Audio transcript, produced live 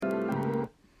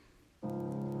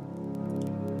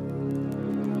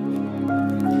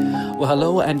Well,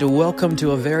 hello and welcome to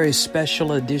a very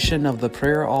special edition of the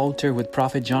Prayer Altar with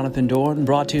Prophet Jonathan Dorn,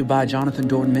 brought to you by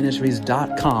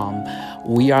JonathanDornMinistries.com.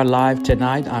 We are live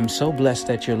tonight. I'm so blessed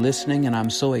that you're listening, and I'm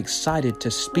so excited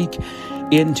to speak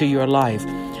into your life.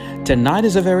 Tonight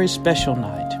is a very special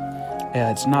night.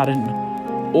 It's not an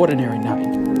ordinary night.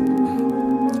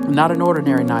 Not an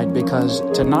ordinary night, because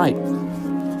tonight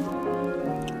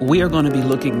we are going to be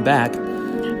looking back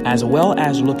as well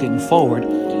as looking forward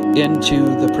into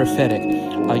the prophetic.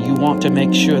 You want to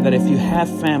make sure that if you have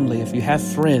family, if you have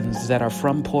friends that are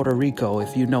from Puerto Rico,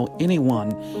 if you know anyone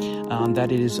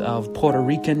that is of Puerto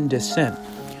Rican descent,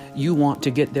 you want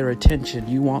to get their attention.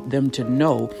 You want them to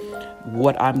know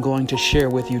what I'm going to share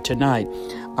with you tonight.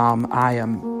 I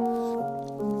am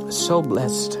so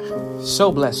blessed,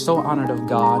 so honored of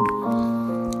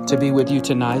God to be with you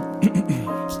tonight.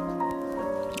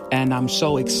 And I'm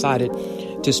so excited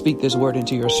to speak this word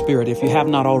into your spirit. If you have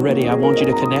not already, I want you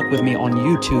to connect with me on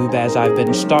YouTube as I've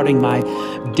been starting my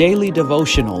daily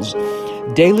devotionals.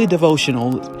 Daily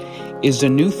devotional is a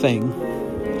new thing.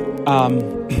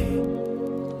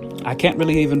 I can't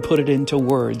really even put it into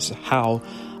words how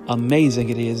amazing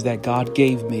it is that God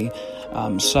gave me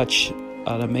such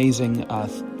an amazing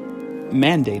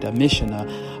mandate, a mission,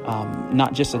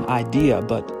 not just an idea,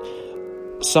 but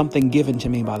something given to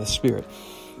me by the Spirit.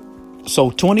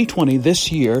 So 2020,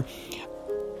 this year,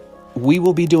 we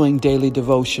will be doing daily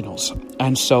devotionals.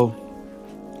 And so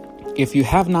if you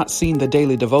have not seen the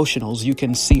daily devotionals, you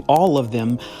can see all of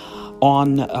them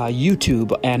on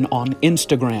YouTube and on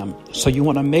Instagram. So you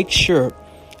want to make sure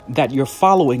that you're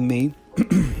following me.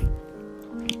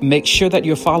 Make sure that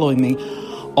you're following me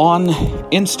on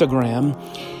Instagram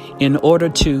in order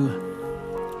to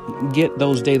get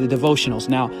those daily devotionals.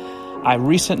 Now, I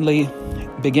recently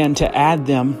began to add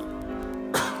them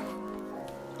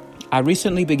on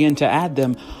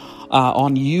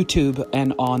YouTube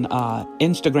and on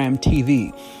Instagram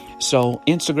TV. So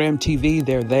Instagram TV,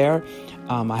 they're there.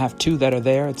 I have two that are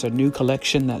there. It's a new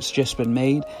collection that's just been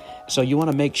made. So you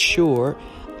want to make sure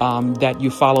that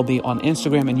you follow me on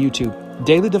Instagram and YouTube.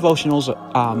 Daily devotionals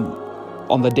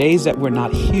on the days that we're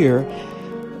not here,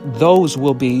 those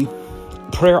will be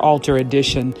prayer altar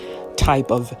edition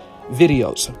type of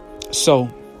videos. So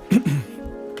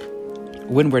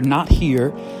when we're not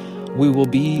here, we will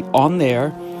be on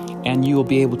there, and you will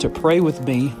be able to pray with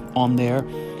me on there.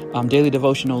 Daily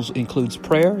devotionals includes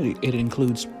prayer. It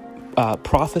includes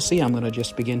prophecy. I'm going to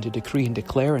just begin to decree and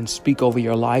declare and speak over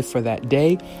your life for that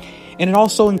day. And it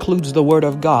also includes the Word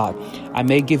of God. I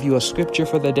may give you a scripture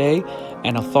for the day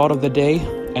and a thought of the day.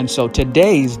 And so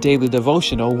today's daily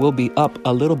devotional will be up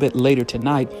a little bit later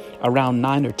tonight, around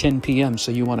 9 or 10 p.m.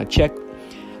 So you want to check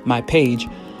my page.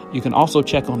 You can also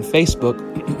check on Facebook.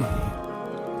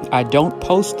 I don't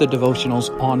post the devotionals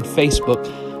on Facebook,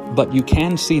 but you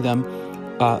can see them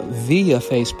via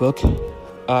Facebook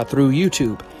through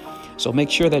YouTube. So make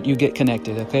sure that you get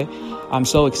connected, okay? I'm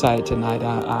so excited tonight.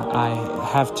 I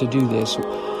have to do this.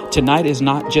 Tonight is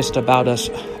not just about us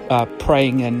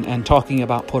praying and talking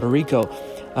about Puerto Rico,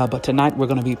 but tonight we're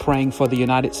going to be praying for the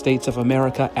United States of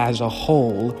America as a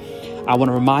whole. I want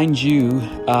to remind you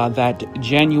that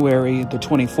January the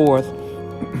 24th,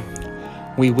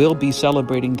 we will be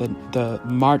celebrating the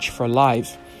March for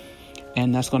Life,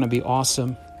 and that's going to be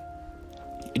awesome.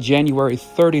 January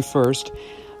 31st,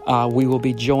 we will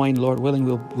be joined, Lord willing,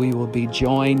 we will be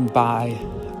joined by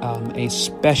a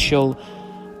special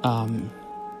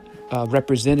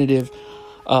representative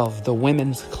of the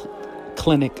Women's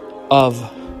Clinic of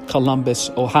Columbus,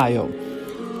 Ohio.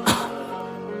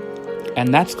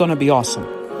 And that's going to be awesome.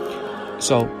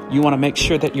 So you want to make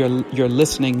sure that you're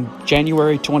listening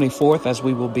January 24th, as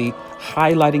we will be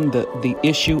highlighting the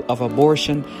issue of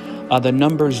abortion. The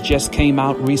numbers just came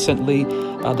out recently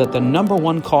that the number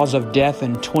one cause of death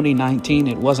in 2019,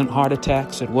 it wasn't heart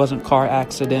attacks, it wasn't car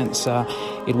accidents,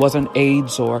 it wasn't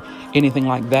AIDS or anything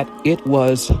like that. It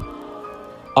was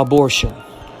abortion.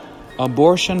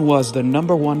 Abortion was the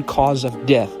number one cause of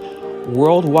death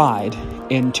worldwide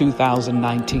in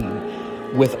 2019.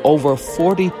 With over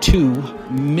 42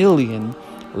 million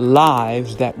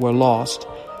lives that were lost,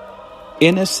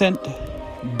 innocent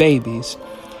babies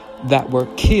that were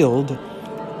killed,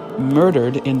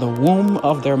 murdered in the womb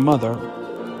of their mother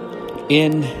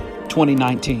in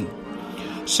 2019.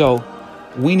 So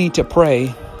we need to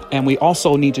pray, and we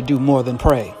also need to do more than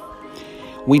pray.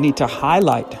 We need to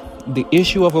highlight the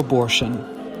issue of abortion.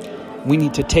 We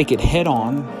need to take it head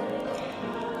on.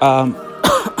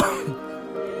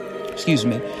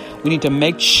 We need to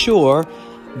make sure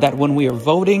that when we are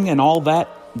voting and all that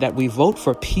we vote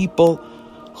for people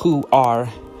who are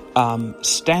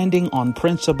standing on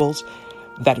principles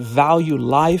that value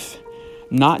life,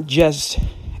 not just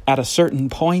at a certain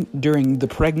point during the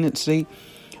pregnancy,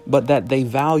 but that they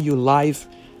value life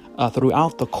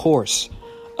throughout the course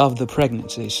of the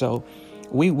pregnancy. So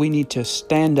we need to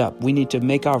stand up. We need to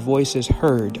make our voices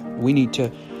heard. We need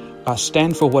to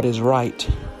stand for what is right.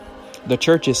 The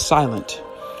church is silent.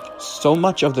 So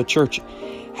much of the church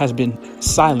has been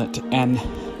silent. And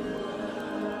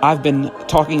I've been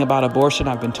talking about abortion.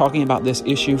 I've been talking about this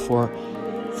issue for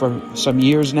some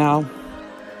years now.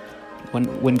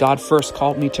 When God first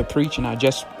called me to preach, and I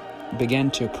just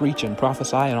began to preach and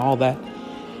prophesy and all that.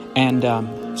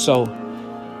 And so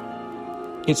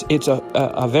it's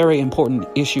a very important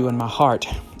issue in my heart.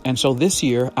 And so this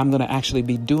year, I'm going to actually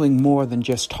be doing more than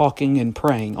just talking and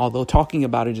praying, although talking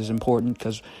about it is important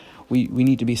because we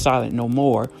need to be silent no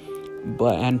more.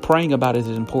 And praying about it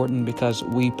is important because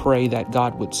we pray that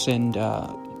God would send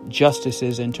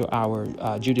justices into our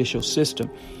judicial system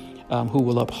who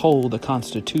will uphold the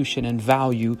Constitution and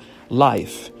value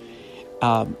life.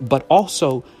 But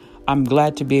also, I'm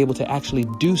glad to be able to actually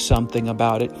do something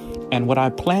about it. And what I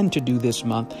plan to do this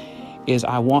month is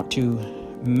I want to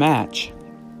match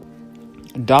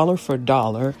dollar for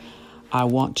dollar. I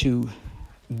want to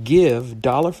give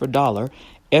dollar for dollar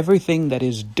everything that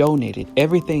is donated,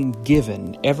 everything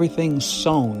given, everything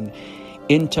sown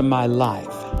into my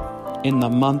life in the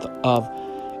month of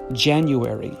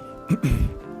January.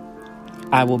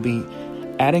 I will be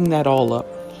adding that all up,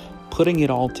 putting it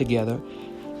all together,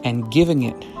 and giving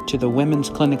it to the Women's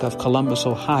Clinic of Columbus,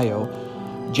 Ohio,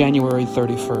 January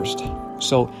 31st.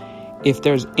 So if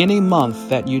there's any month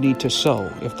that you need to sow,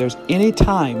 if there's any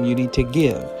time you need to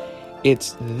give,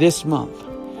 it's this month.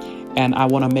 And I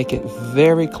want to make it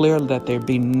very clear that there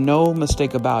be no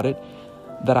mistake about it,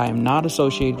 that I am not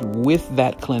associated with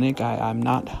that clinic. I'm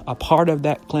not a part of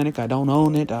that clinic. I don't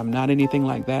own it. I'm not anything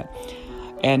like that.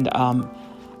 And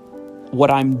what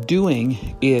I'm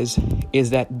doing is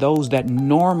that those that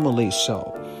normally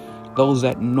sow, those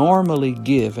that normally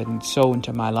give and sow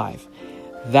into my life,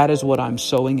 that is what I'm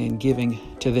sowing and giving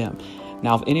to them.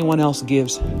 Now, if anyone else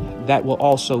gives, that will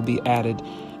also be added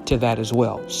to that as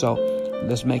well. So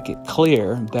let's make it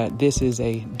clear that this is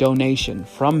a donation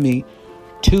from me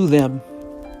to them.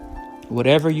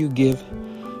 Whatever you give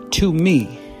to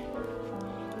me,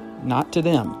 not to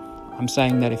them. I'm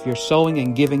saying that if you're sowing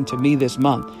and giving to me this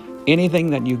month,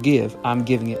 anything that you give, I'm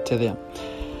giving it to them.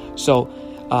 So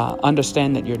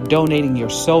understand that you're donating, you're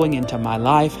sowing into my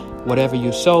life. Whatever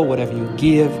you sow, whatever you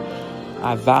give,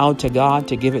 I vowed to God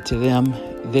to give it to them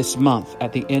this month,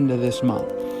 at the end of this month.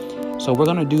 So we're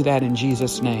going to do that in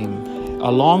Jesus' name.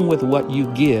 Along with what you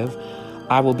give,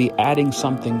 I will be adding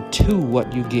something to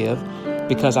what you give,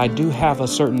 because I do have a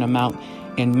certain amount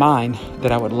in mind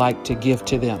that I would like to give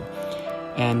to them.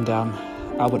 And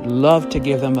I would love to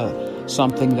give them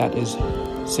something that is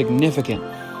significant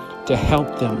to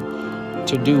help them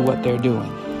to do what they're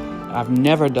doing. I've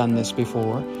never done this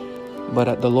before,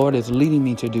 but the Lord is leading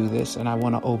me to do this, and I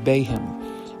want to obey Him.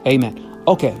 Amen.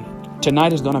 Okay,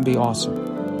 tonight is going to be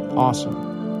awesome. Awesome.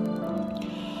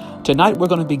 Tonight we're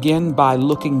going to begin by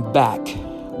looking back.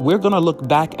 We're going to look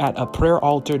back at a prayer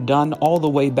altar done all the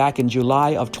way back in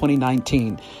July of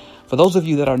 2019. For those of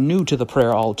you that are new to the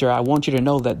prayer altar, I want you to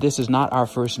know that this is not our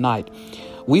first night.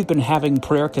 We've been having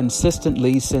prayer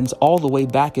consistently since all the way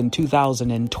back in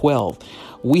 2012.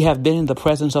 We have been in the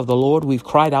presence of the Lord. We've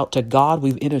cried out to God.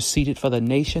 We've interceded for the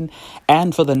nation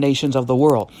and for the nations of the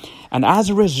world. And as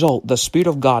a result, the Spirit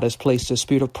of God has placed a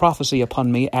spirit of prophecy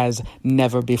upon me as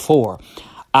never before.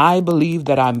 I believe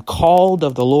that I'm called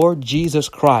of the Lord Jesus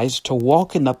Christ to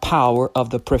walk in the power of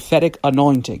the prophetic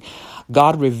anointing.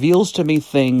 God reveals to me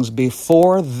things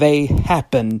before they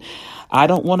happen. I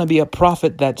don't want to be a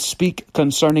prophet that speak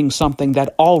concerning something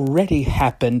that already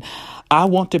happened. I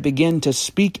want to begin to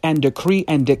speak and decree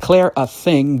and declare a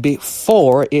thing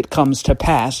before it comes to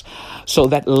pass, so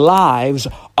that lives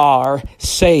are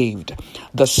saved.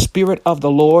 The Spirit of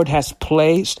the Lord has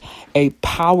placed a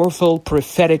powerful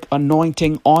prophetic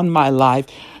anointing on my life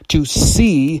to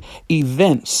see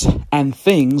events and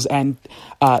things, and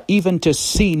even to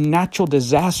see natural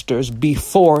disasters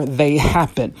before they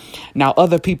happen. Now,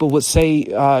 other people would say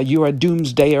you're a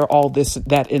doomsdayer, all this,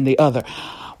 that, and the other.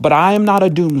 But I am not a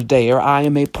doomsdayer. I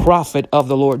am a prophet of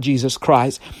the Lord Jesus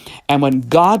Christ. And when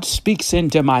God speaks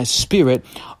into my spirit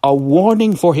a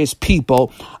warning for His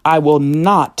people, I will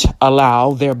not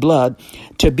allow their blood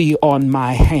to be on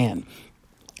my hand.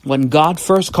 When God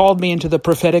first called me into the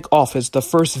prophetic office, the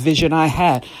first vision I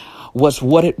had was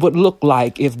what it would look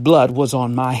like if blood was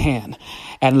on my hand.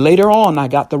 And later on, I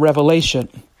got the revelation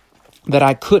that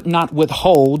I could not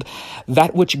withhold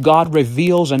that which God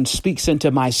reveals and speaks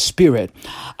into my spirit.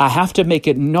 I have to make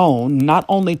it known not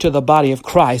only to the body of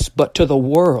Christ, but to the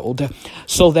world,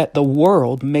 so that the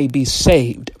world may be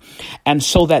saved, and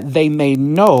so that they may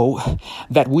know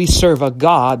that we serve a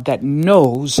God that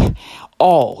knows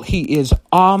all. He is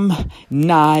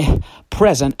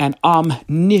omnipresent and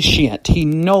omniscient. He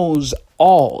knows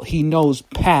all. He knows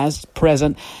past,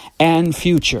 present, and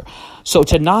future. So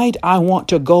tonight I want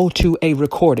to go to a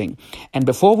recording. And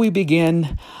before we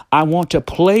begin, I want to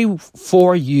play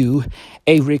for you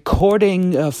a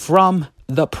recording from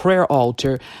the prayer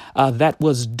altar that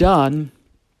was done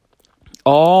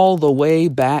all the way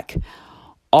back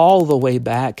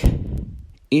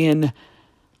in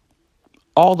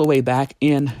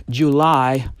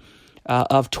July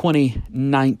of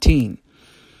 2019.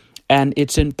 And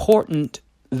it's important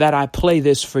that I play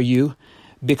this for you,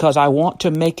 because I want to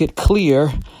make it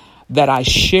clear that I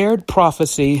shared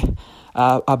prophecy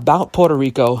about Puerto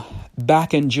Rico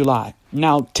back in July.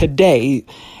 Now, today,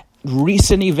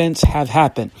 recent events have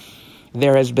happened.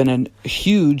 There has been a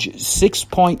huge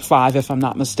 6.5, if I'm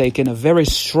not mistaken, a very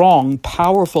strong,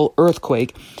 powerful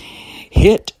earthquake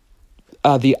hit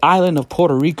the island of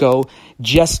Puerto Rico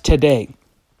just today.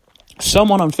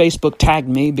 Someone on Facebook tagged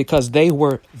me because they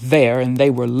were there and they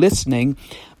were listening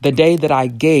the day that I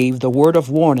gave the word of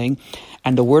warning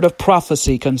and the word of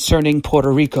prophecy concerning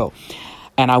Puerto Rico.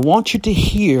 And I want you to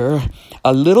hear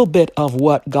a little bit of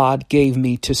what God gave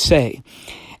me to say.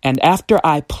 And after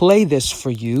I play this for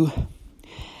you,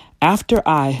 and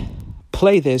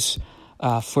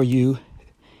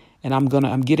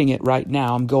I'm getting it right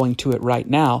now. I'm going to it right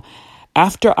now.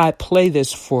 After I play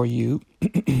this for you,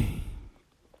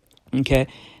 okay,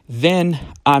 then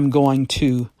I'm going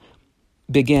to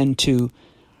begin to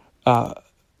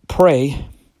pray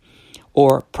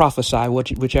or prophesy,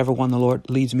 whichever one the Lord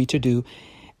leads me to do.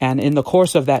 And in the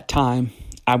course of that time,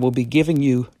 I will be giving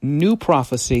you new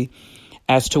prophecy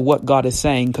as to what God is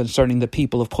saying concerning the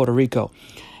people of Puerto Rico.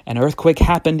 An earthquake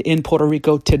happened in Puerto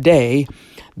Rico today.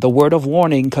 The word of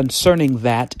warning concerning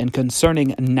that and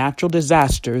concerning natural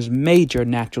disasters, major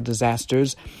natural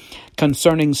disasters,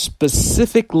 concerning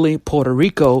specifically Puerto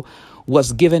Rico,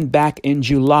 was given back in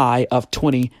July of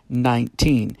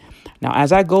 2019. Now,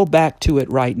 as I go back to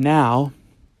it right now,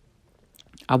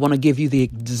 I want to give you the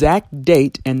exact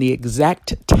date and the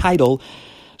exact title,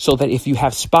 so that if you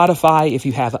have Spotify, if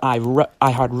you have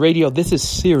iHeartRadio, this is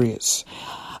serious.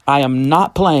 I am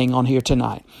not playing on here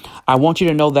tonight. I want you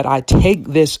to know that I take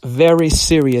this very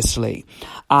seriously.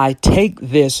 I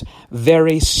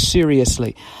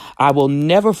will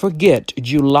never forget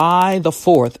July the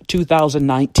 4th,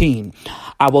 2019.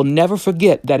 I will never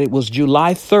forget that it was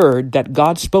July 3rd that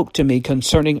God spoke to me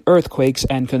concerning earthquakes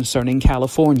and concerning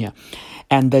California.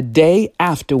 And the day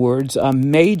afterwards, a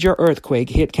major earthquake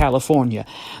hit California.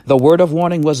 The word of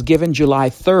warning was given July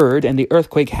 3rd, and the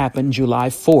earthquake happened July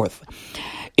 4th.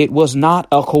 It was not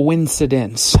a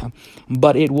coincidence,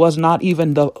 but it was not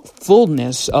even the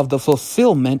fullness of the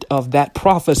fulfillment of that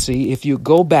prophecy. If you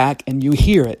go back and you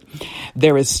hear it,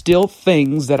 there is still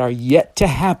things that are yet to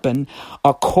happen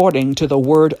according to the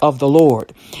word of the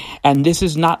Lord. And this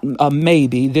is not a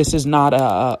maybe. This is not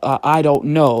a I don't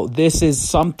know. This is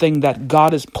something that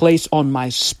God has placed on my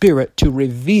spirit to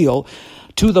reveal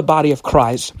to the body of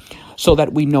Christ, so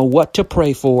that we know what to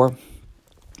pray for,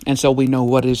 and so we know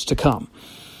what is to come.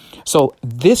 So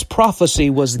this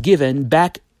prophecy was given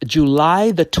back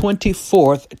July the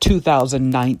 24th,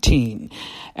 2019.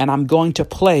 And I'm going to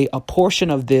play a portion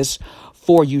of this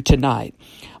for you tonight.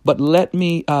 But let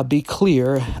me be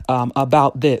clear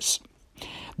about this.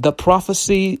 The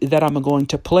prophecy that I'm going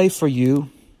to play for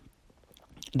you,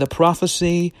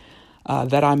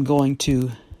 I'm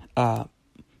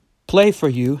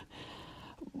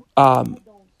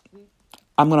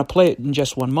going to play it in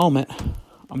just one moment.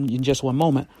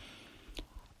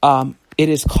 It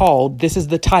is called, this is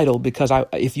the title, because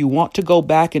if you want to go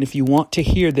back and if you want to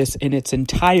hear this in its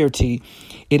entirety,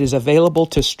 it is available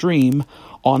to stream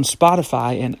on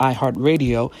Spotify and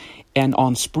iHeartRadio and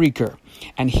on Spreaker.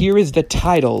 And here is the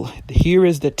title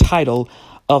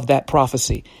of that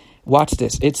prophecy. Watch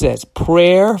this. It says,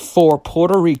 Prayer for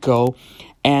Puerto Rico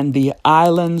and the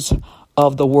Islands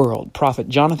of the World. Prophet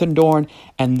Jonathan Dorn.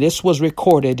 And this was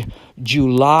recorded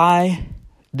July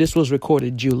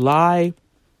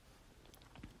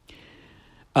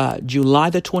the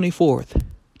 24th,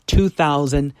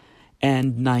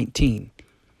 2019.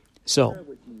 So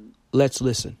let's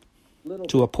listen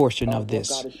to a portion of this.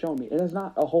 God has shown me. It is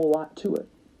not a whole lot to it.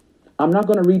 I'm not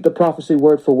going to read the prophecy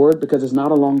word for word because it's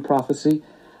not a long prophecy.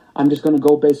 I'm just going to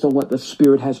go based on what the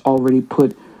Spirit has already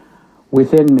put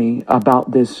within me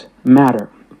about this matter.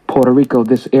 Puerto Rico,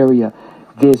 this area,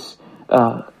 this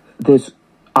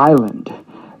island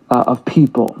of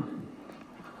people.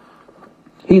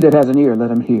 He that has an ear,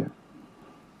 let him hear.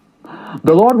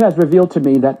 The Lord has revealed to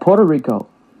me that Puerto Rico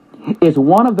is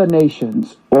one of the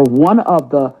nations or one of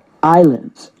the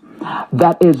islands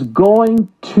that is going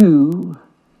to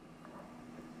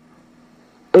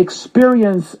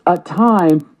experience a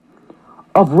time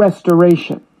of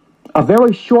restoration. A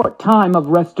very short time of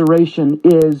restoration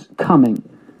is coming.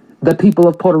 The people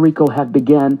of Puerto Rico have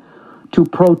begun to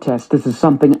protest. This is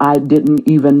something I didn't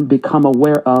even become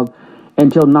aware of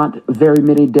until not very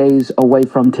many days away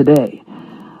from today.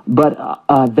 But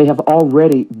they have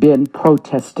already been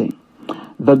protesting.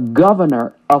 The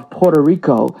governor of Puerto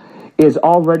Rico is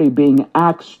already being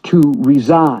asked to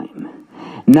resign.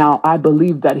 Now, I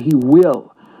believe that he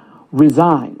will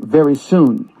resign very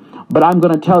soon. But I'm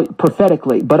going to tell you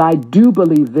prophetically, but I do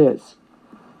believe this.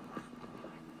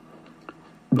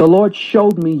 The Lord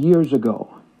showed me years ago,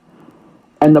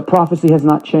 and the prophecy has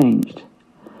not changed,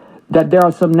 that there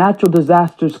are some natural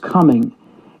disasters coming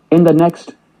in the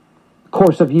next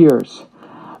course of years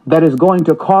that is going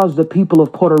to cause the people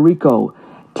of Puerto Rico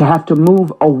to have to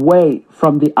move away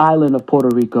from the island of Puerto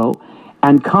Rico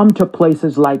and come to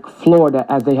places like Florida,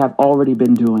 as they have already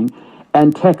been doing,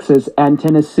 and Texas and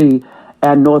Tennessee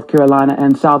and North Carolina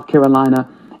and South Carolina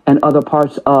and other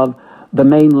parts of the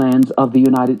mainlands of the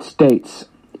United States.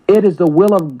 It is the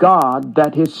will of God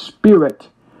that His Spirit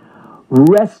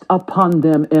rest upon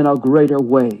them in a greater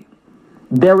way.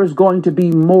 There is going to be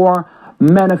more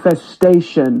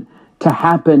manifestation to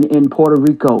happen in Puerto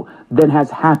Rico than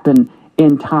has happened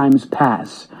in times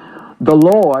past. The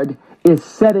Lord is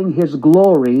setting His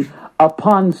glory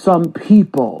upon some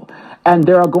people, and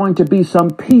there are going to be some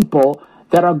people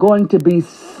that are going to be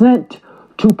sent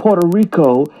to Puerto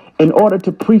Rico in order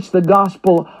to preach the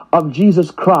gospel of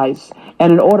Jesus Christ,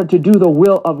 and in order to do the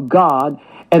will of God,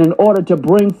 and in order to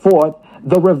bring forth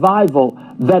the revival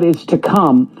that is to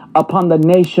come upon the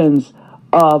nations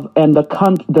of and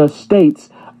the states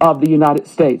of the United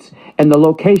States and the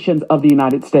locations of the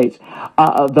United States.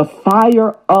 The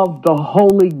fire of the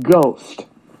Holy Ghost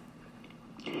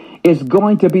is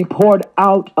going to be poured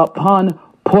out upon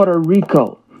Puerto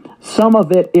Rico. Some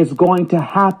of it is going to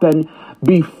happen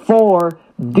before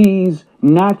these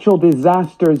natural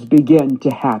disasters begin to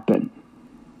happen.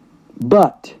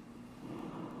 But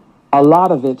a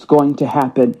lot of it's going to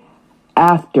happen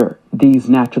after these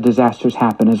natural disasters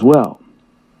happen as well.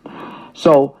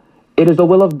 So it is the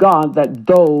will of God that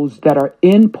those that are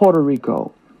in Puerto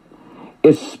Rico,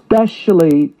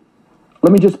 especially,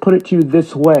 let me just put it to you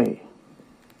this way.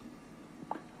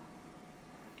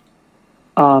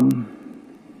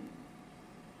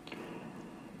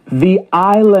 The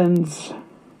islands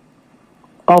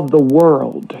of the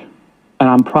world, and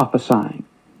I'm prophesying,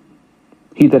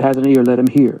 he that has an ear, let him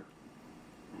hear.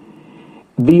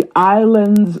 The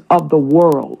islands of the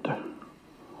world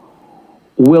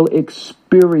will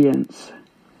experience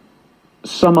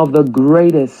some of the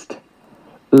greatest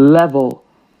level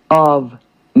of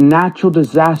natural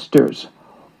disasters,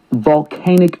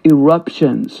 volcanic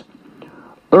eruptions,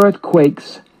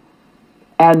 earthquakes,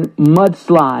 and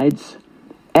mudslides,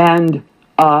 and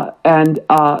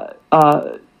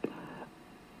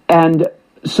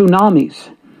tsunamis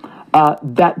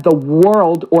that the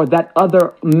world or that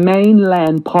other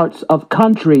mainland parts of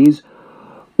countries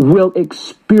will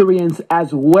experience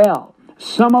as well.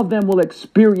 Some of them will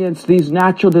experience these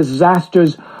natural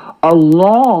disasters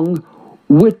along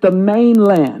with the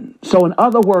mainland. So in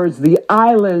other words, the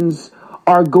islands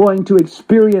are going to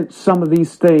experience some of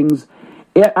these things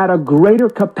at a greater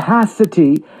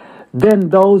capacity than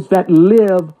those that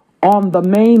live on the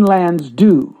mainlands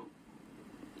do.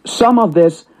 Some of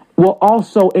this will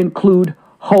also include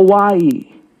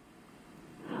Hawaii.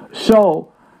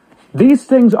 So these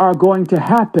things are going to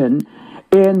happen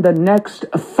in the next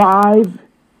 5.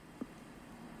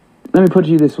 Let me put it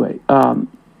to you this way.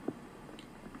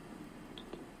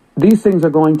 These things are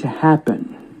going to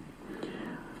happen.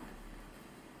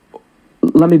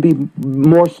 Let me be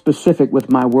more specific with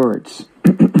my words.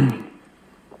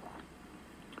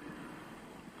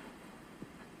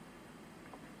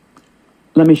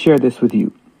 Let me share this with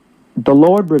you. The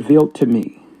Lord revealed to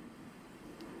me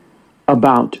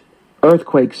about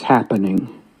earthquakes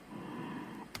happening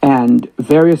and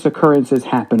various occurrences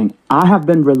happening. I have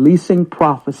been releasing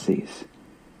prophecies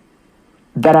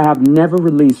that I have never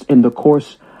released in the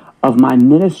course of my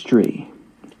ministry.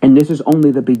 And this is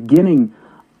only the beginning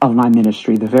of my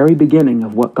ministry, the very beginning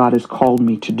of what God has called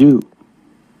me to do.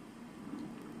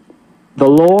 The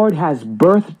Lord has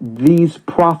birthed these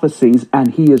prophecies,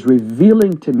 and he is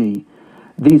revealing to me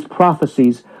these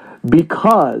prophecies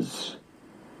because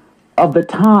of the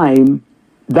time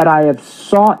that I have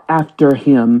sought after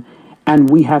him and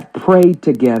we have prayed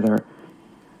together,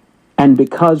 and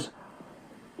because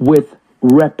with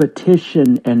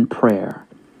repetition and prayer,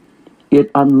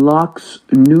 it unlocks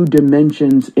new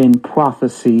dimensions in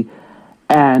prophecy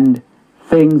and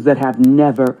things that have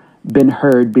never been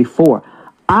heard before.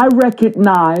 I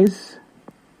recognize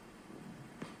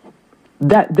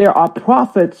that there are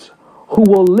prophets who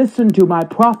will listen to my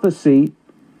prophecy,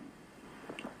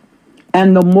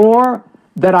 and the more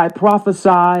that I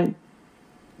prophesy,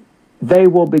 they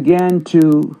will begin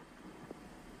to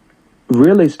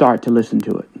really start to listen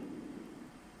to it.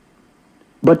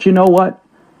 But you know what?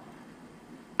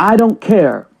 I don't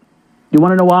care. You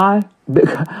want to know why?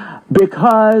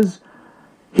 Because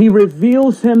he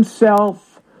reveals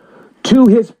himself to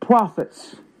his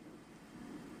prophets.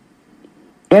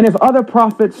 And if other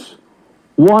prophets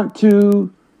want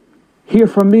to hear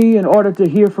from me in order to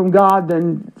hear from God,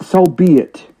 then so be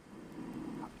it.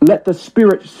 Let the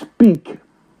Spirit speak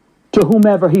to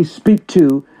whomever he speak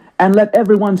to, and let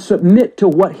everyone submit to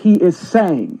what he is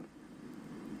saying.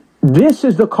 This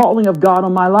is the calling of God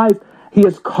on my life. He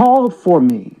has called for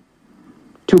me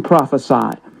to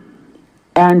prophesy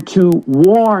and to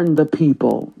warn the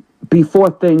people before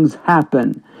things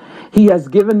happen. He has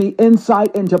given me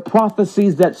insight into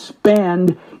prophecies that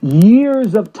spanned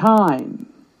years of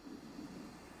time.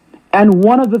 And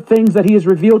one of the things that he has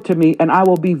revealed to me, and I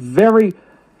will be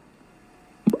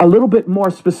a little bit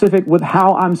more specific with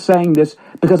how I'm saying this,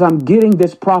 because I'm getting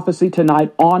this prophecy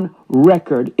tonight on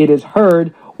record. It is heard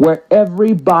where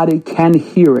everybody can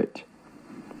hear it.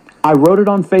 I wrote it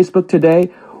on Facebook today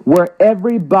where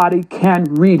everybody can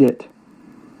read it.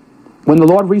 When the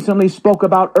Lord recently spoke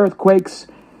about earthquakes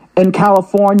in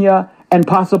California and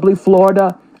possibly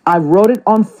Florida, I wrote it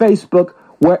on Facebook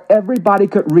where everybody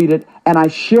could read it, and I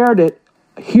shared it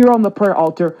here on the prayer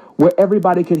altar where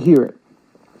everybody could hear it.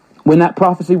 When that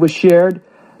prophecy was shared,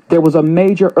 there was a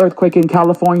major earthquake in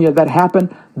California that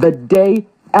happened the day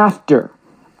after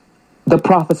the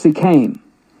prophecy came.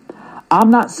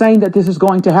 I'm not saying that this is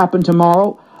going to happen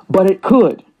tomorrow, but it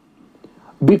could.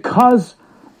 Because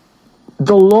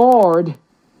the Lord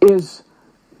is,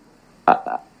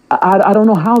 I don't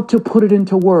know how to put it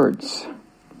into words.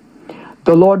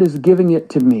 The Lord is giving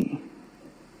it to me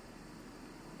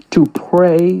to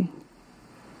pray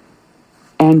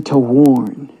and to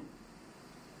warn.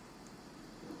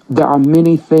 There are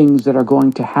many things that are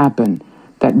going to happen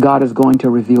that God is going to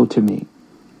reveal to me.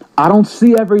 I don't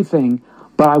see everything,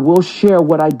 but I will share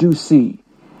what I do see.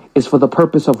 Is for the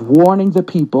purpose of warning the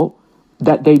people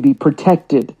that they be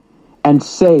protected and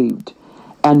saved.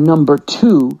 And number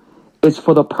two is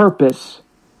for the purpose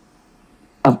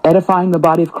of edifying the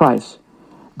body of Christ,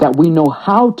 that we know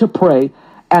how to pray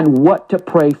and what to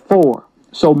pray for.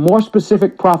 So more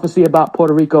specific prophecy about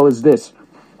Puerto Rico is this.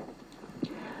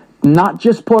 Not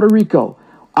just Puerto Rico.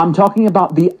 I'm talking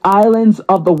about the islands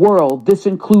of the world. This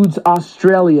includes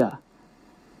Australia.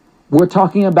 We're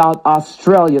talking about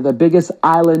Australia, the biggest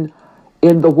island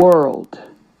in the world.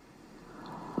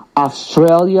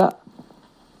 Australia,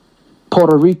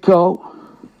 Puerto Rico,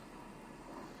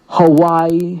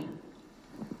 Hawaii.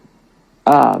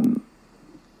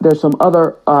 There's some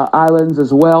other islands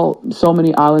as well. So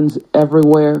many islands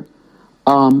everywhere.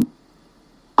 I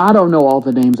don't know all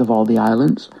the names of all the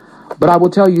islands, but I will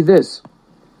tell you this.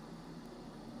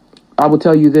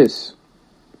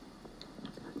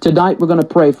 Tonight we're going to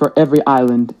pray for every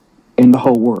island in the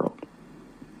whole world.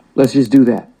 Let's just do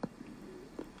that.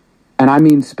 And I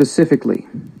mean specifically.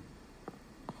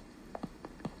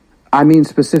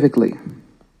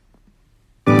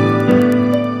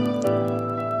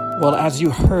 Well, as you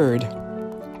heard,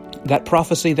 that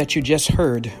prophecy that you just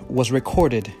heard was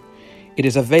recorded. It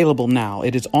is available now.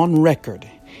 It is on record.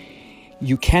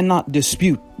 You cannot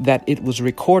dispute that it was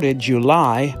recorded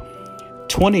July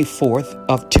 24th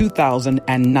of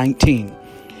 2019.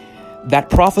 That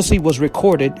prophecy was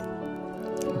recorded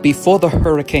before the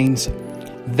hurricanes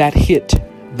that hit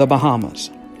the Bahamas.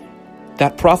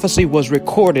 That prophecy was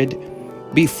recorded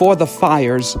before the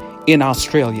fires in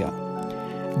Australia.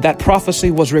 That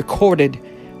prophecy was recorded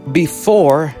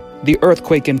before the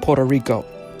earthquake in Puerto Rico.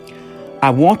 I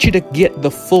want you to get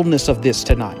the fullness of this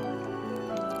tonight.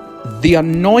 The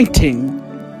anointing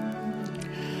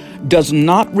does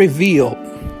not reveal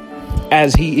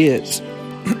as he is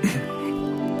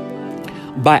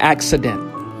by accident.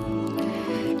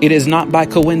 It is not by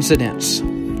coincidence.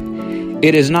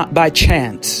 It is not by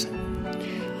chance.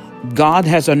 God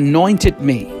has anointed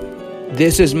me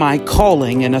This is my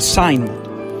calling and assignment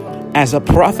as a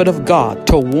prophet of God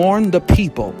to warn the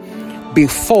people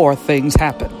before things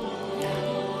happen.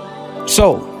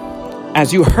 So,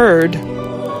 as you heard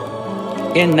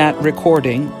in that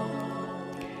recording,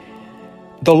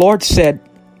 the Lord said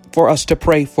for us to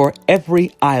pray for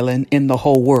every island in the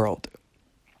whole world.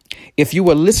 If you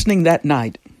were listening that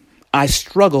night, I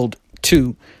struggled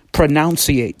to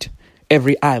pronunciate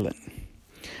every island.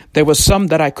 There was some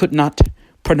that I could not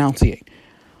pronunciate.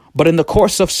 But in the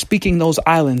course of speaking those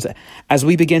islands, as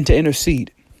we begin to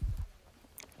intercede,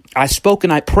 I spoke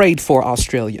and I prayed for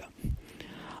Australia.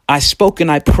 I spoke and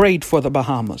I prayed for the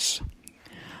Bahamas.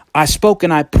 I spoke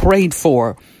and I prayed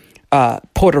for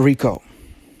Puerto Rico.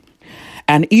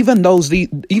 And even though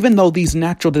these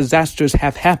natural disasters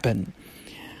have happened,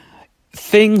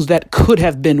 things that could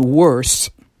have been worse,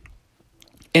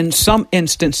 in some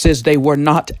instances, they were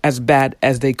not as bad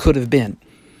as they could have been.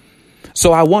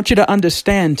 So I want you to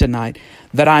understand tonight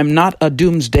that I'm not a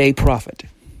doomsday prophet.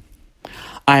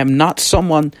 I am not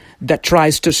someone that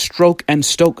tries to stroke and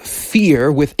stoke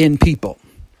fear within people.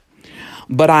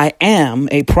 But I am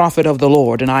a prophet of the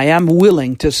Lord, and I am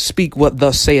willing to speak what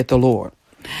thus saith the Lord.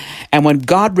 And when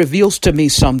God reveals to me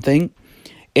something,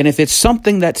 and if it's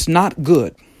something that's not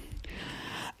good,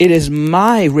 it is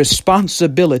my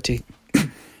responsibility,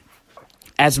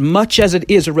 as much as it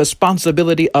is a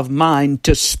responsibility of mine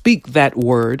to speak that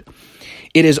word,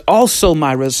 it is also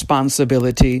my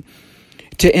responsibility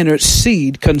to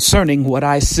intercede concerning what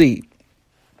I see.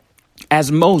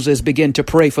 As Moses began to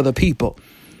pray for the people,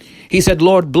 he said,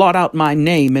 Lord, blot out my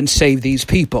name and save these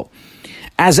people.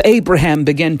 As Abraham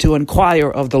began to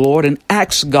inquire of the Lord and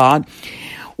ask God,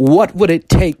 what would it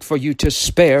take for you to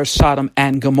spare Sodom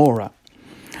and Gomorrah?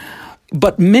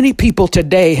 But many people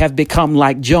today have become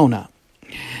like Jonah.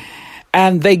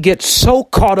 And they get so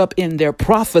caught up in their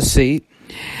prophecy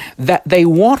that they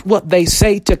want what they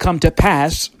say to come to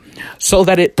pass so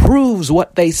that it proves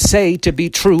what they say to be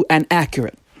true and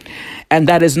accurate. And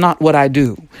that is not what I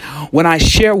do. When I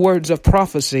share words of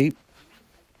prophecy,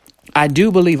 I do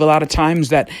believe a lot of times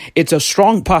that it's a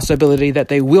strong possibility that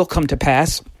they will come to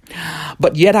pass.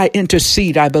 But yet I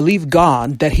intercede. I believe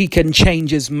God that he can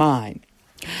change his mind.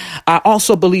 I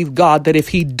also believe God that if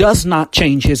he does not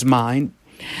change his mind,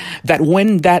 that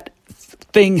when that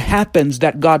thing happens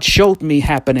that God showed me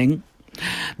happening,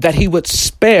 that he would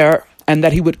spare and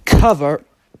that he would cover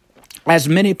as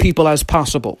many people as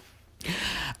possible.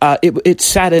 It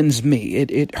saddens me.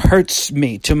 It hurts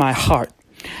me to my heart.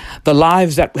 The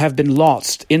lives that have been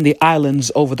lost in the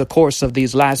islands over the course of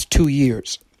these last 2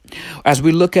 years. As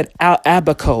we look at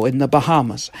Abaco in the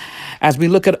Bahamas, as we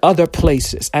look at other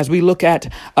places, as we look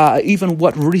at even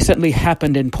what recently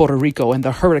happened in Puerto Rico and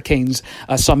the hurricanes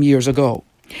some years ago,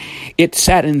 it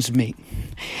saddens me.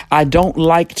 I don't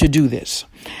like to do this.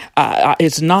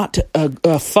 It's not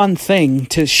a fun thing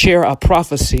to share a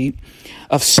prophecy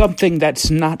of something that's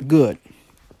not good.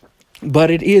 But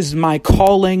it is my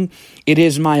calling. It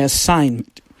is my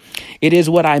assignment. It is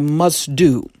what I must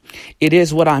do. It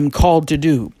is what I'm called to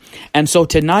do. And so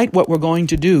tonight, what we're going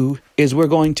to do is we're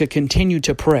going to continue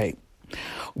to pray.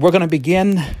 We're going to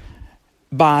begin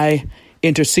by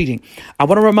interceding. I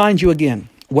want to remind you again,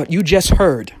 what you just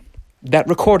heard, that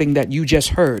recording that you just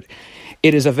heard,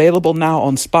 it is available now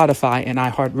on Spotify and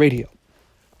iHeartRadio.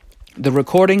 The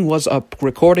recording was a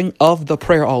recording of the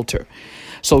prayer altar.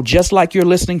 So just like you're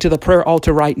listening to the prayer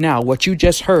altar right now, what you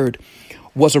just heard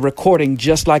was a recording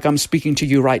just like I'm speaking to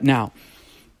you right now.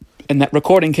 And that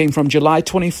recording came from July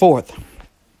 24th,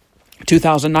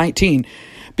 2019,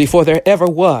 before there ever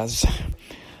was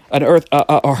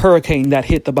a hurricane that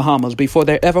hit the Bahamas, before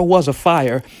there ever was a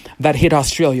fire that hit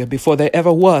Australia, before there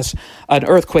ever was an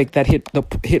earthquake that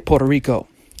hit Puerto Rico.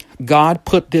 God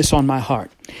put this on my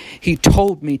heart. He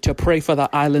told me to pray for the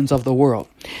islands of the world.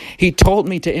 He told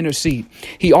me to intercede.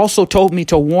 He also told me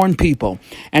to warn people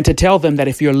and to tell them that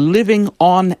if you're living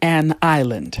on an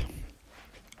island,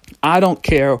 I don't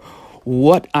care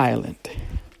what island.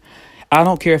 I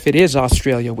don't care if it is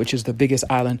Australia, which is the biggest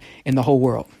island in the whole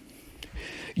world.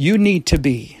 You need to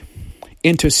be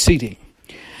interceding.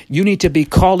 You need to be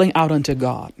calling out unto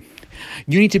God.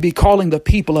 You need to be calling the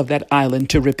people of that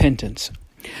island to repentance.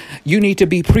 You need to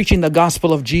be preaching the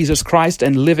gospel of Jesus Christ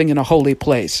and living in a holy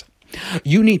place.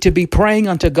 You need to be praying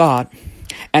unto God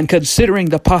and considering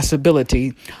the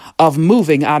possibility of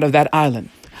moving out of that island.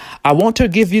 I want to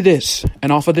give you this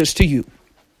and offer this to you.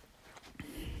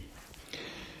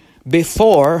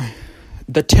 Before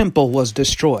the temple was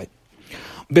destroyed,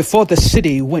 before the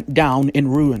city went down in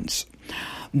ruins,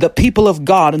 the people of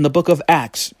God in the book of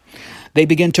Acts, they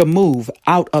begin to move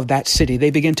out of that city.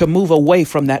 They begin to move away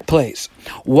from that place.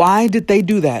 Why did they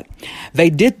do that? They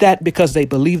did that because they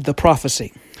believed the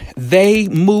prophecy. They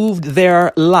moved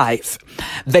their life.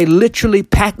 They literally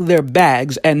packed their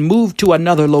bags and moved to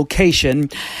another location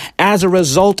as a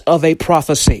result of a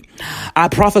prophecy. I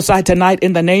prophesy tonight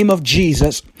in the name of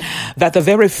Jesus that the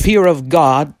very fear of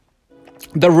God,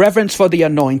 the reverence for the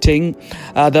anointing,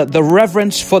 the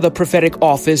reverence for the prophetic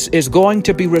office is going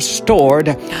to be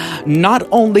restored not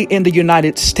only in the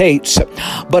United States,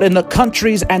 but in the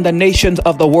countries and the nations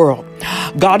of the world.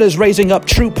 God is raising up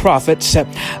true prophets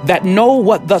that know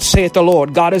what thus saith the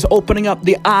Lord. God is opening up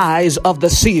the eyes of the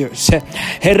seers.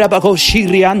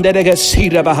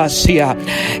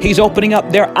 He's opening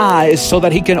up their eyes so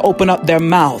that he can open up their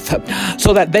mouth,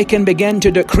 so that they can begin to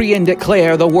decree and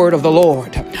declare the word of the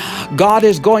Lord. God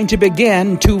is going to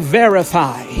begin to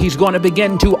verify. He's going to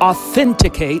begin to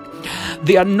authenticate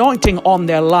the anointing on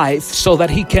their life so that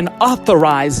he can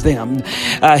authorize them.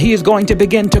 He is going to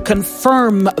begin to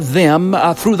confirm them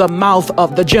through the mouth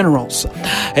of the generals.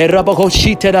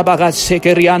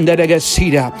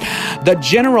 The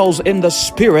generals in the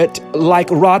spirit, like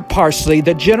Rod Parsley,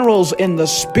 the generals in the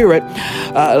spirit,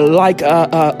 like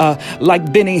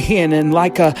Benny Hinn, and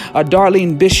like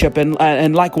Darlene Bishop,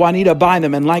 and like Juanita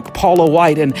Bynum, and like Paula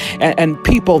White, and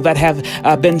people that have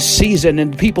been seasoned,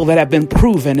 and people that have been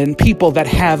proven, and people that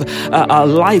have a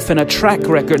life and a track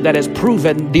record that has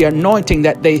proven the anointing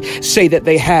that they say that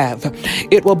they have.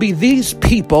 It will be these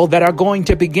people that are going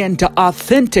to begin to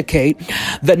authenticate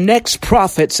the next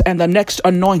prophets and the next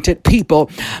anointed people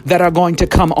that are going to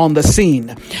come on the scene.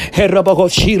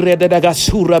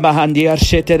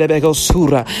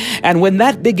 And when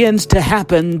that begins to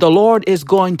happen, the Lord is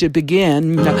going to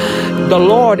begin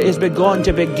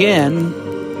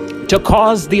to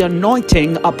cause the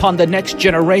anointing upon the next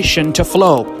generation to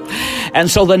flow. And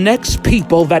so the next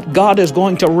people that God is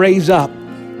going to raise up,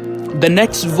 the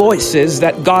next voices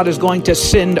that God is going to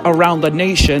send around the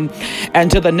nation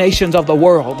and to the nations of the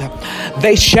world,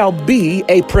 they shall be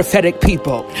a prophetic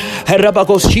people. God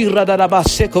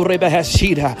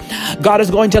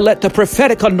is going to let the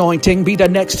prophetic anointing be the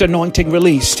next anointing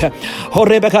released. And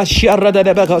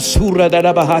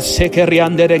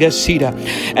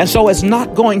so it's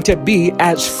not going to be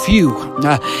as few.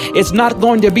 It's not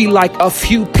going to be like a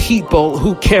few people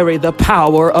who carry the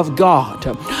power of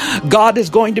God. God is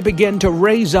going to begin to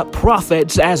raise up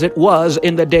prophets as it was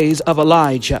in the days of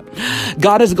Elijah.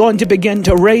 God is going to begin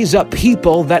to raise up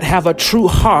people that have a true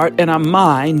heart and a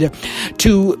mind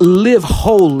to live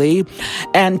holy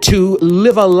and to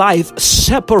live a life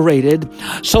separated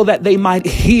so that they might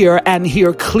hear and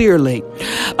hear clearly.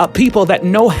 People that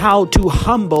know how to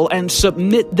humble and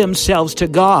submit themselves to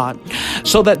God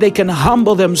so that they can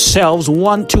humble themselves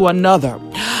one to another.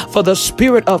 For the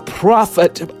spirit of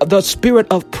the spirit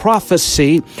of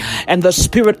prophecy and the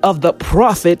spirit of the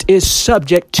prophet is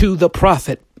subject to the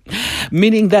prophet,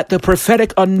 meaning that the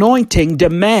prophetic anointing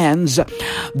demands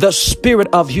the spirit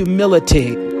of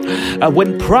humility.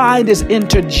 When pride is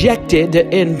interjected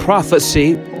in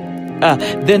prophecy,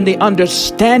 then the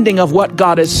understanding of what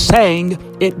God is saying,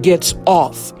 it gets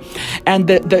off, and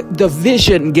the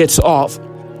vision gets off.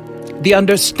 The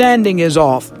understanding is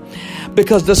off,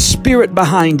 because the spirit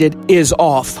behind it is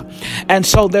off. And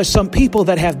so there's some people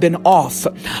that have been off,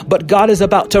 but God is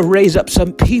about to raise up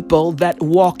some people that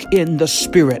walk in the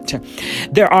spirit.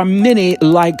 There are many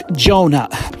like Jonah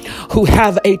who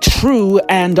have a true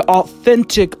and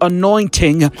authentic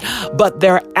anointing, but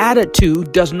their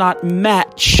attitude does not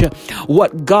match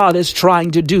what God is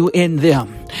trying to do in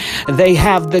them. They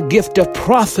have the gift of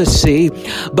prophecy,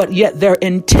 but yet their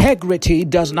integrity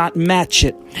does not match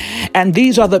it. And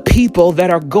these are the people that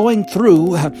are going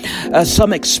through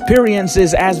some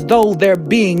experiences as though they're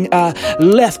being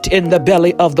left in the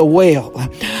belly of the whale.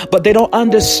 But they don't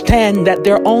understand that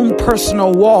their own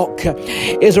personal walk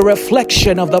is a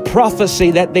reflection of the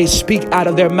prophecy that they speak out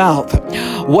of their mouth.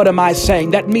 What am I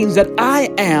saying? That means that I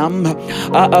am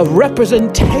a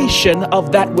representation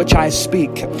of that which I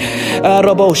speak.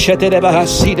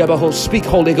 Speak,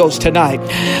 Holy Ghost, tonight.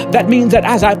 That means that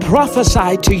as I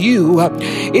prophesy to you,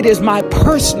 it is my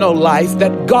personal life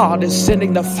that God is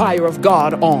sending the fire of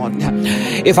God on.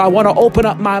 If I want to open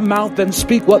up my mouth and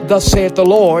speak what thus saith the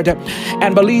Lord,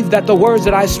 and believe that the words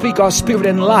that I speak are spirit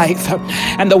and life,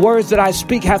 and the words that I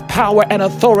speak have power and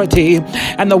authority,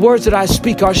 and the words that I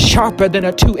speak are sharper than a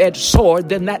a two-edged sword,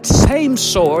 then that same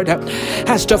sword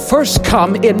has to first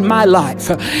come in my life.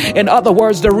 In other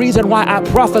words, the reason why I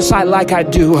prophesy like I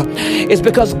do is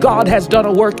because God has done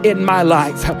a work in my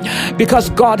life, because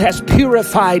God has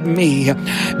purified me,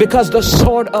 because the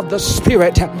sword of the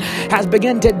Spirit has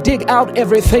begun to dig out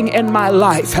everything in my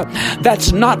life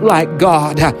that's not like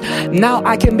God. Now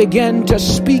I can begin to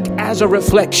speak as a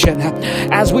reflection.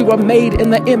 As we were made in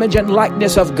the image and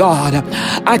likeness of God,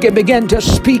 I can begin to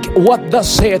speak what thus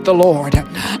saith the Lord.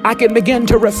 I can begin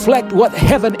to reflect what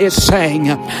heaven is saying.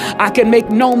 I can make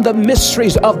known the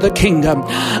mysteries of the kingdom.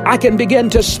 I can begin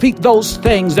to speak those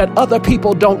things that other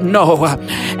people don't know,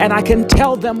 and I can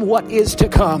tell them what is to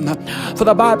come. For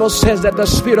the Bible says that the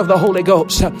Spirit of the Holy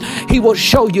Ghost, He will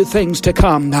show you things to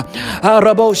come. The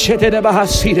Bible said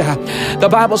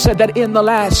that in the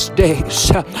last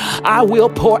days I will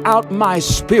pour out my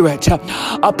Spirit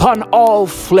upon all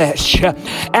flesh,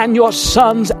 and your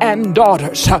sons and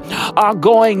daughters are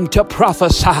going to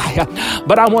prophesy.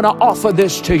 But I want to offer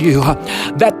this to you,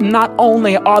 that not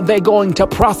only are they going to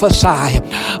prophesy,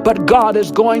 but God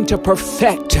is going to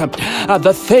perfect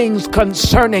the things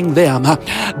concerning them.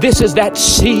 This is that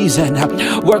season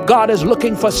where God is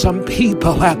looking for some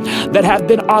people that have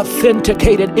been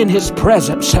authenticated in His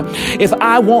presence. If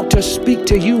I want to speak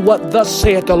to you what thus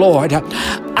saith the Lord,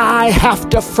 I have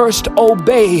to first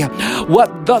obey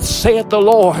what thus saith the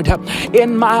Lord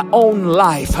in my own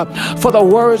life. For the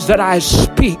words that I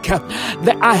speak,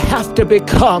 that I have to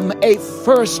become a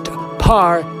first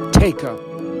partaker.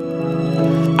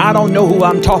 I don't know who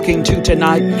I'm talking to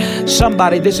tonight.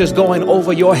 Somebody, this is going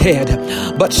over your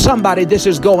head, but somebody, this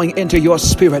is going into your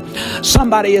spirit.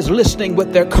 Somebody is listening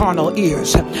with their carnal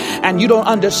ears, and you don't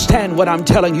understand what I'm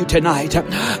telling you tonight.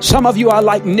 Some of you are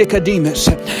like Nicodemus,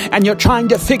 and you're trying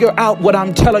to figure out what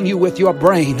I'm telling you with your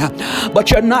brain,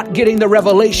 but you're not getting the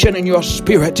revelation in your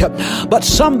spirit. But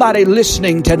somebody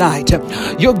listening tonight,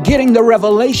 you're getting the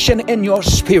revelation in your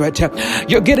spirit.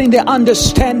 You're getting the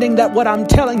understanding that what I'm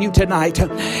telling you tonight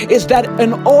is that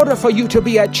in order for you to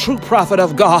be a true prophet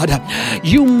of God,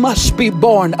 you must be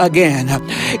born again.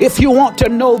 If you want to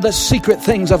know the secret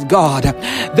things of God,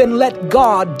 then let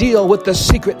God deal with the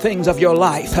secret things of your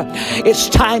life. It's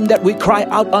time that we cry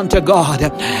out unto God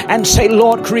and say,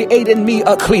 Lord, create in me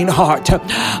a clean heart.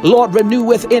 Lord, renew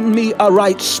within me a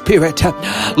right spirit.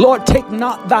 Lord, take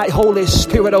not thy Holy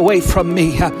Spirit away from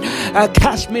me.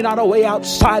 Cast me not away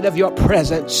outside of your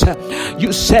presence.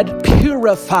 You said,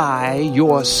 purify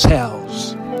yourselves.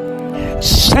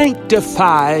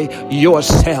 Sanctify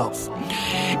yourself.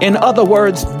 In other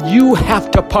words, you have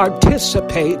to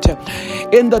participate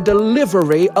in the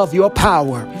delivery of your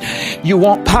power. You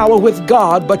want power with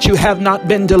God, but you have not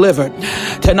been delivered.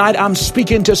 Tonight, I'm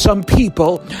speaking to some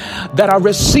people that are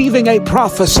receiving a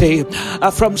prophecy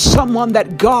from someone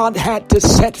that God had to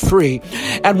set free.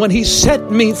 And when He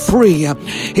set me free,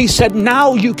 He said,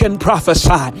 now you can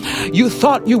prophesy. You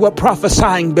thought you were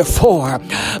prophesying before,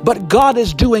 but God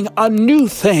is doing a new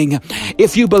thing.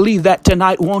 If you believe that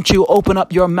tonight, won't you open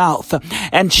up your mouth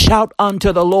and shout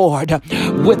unto the Lord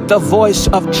with the voice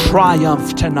of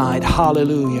triumph tonight?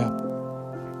 Hallelujah.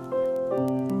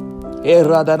 We're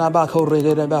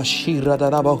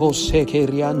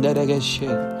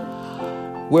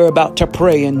about to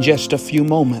pray in just a few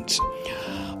moments,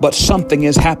 but something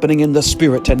is happening in the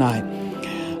spirit tonight.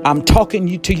 I'm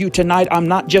talking to you tonight. I'm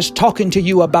not just talking to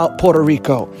you about Puerto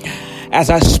Rico. As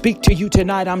I speak to you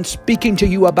tonight, I'm speaking to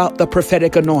you about the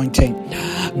prophetic anointing.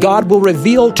 God will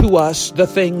reveal to us the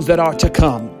things that are to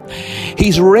come.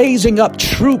 He's raising up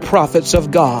true prophets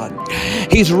of God.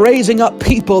 He's raising up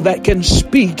people that can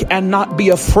speak and not be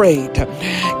afraid,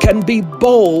 can be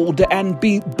bold and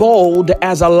be bold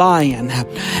as a lion,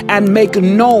 and make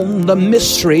known the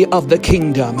mystery of the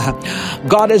kingdom.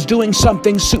 God is doing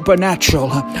something supernatural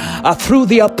through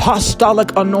the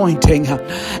apostolic anointing.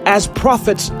 As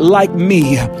prophets like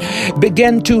me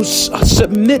begin to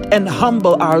submit and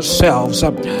humble ourselves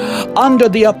under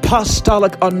the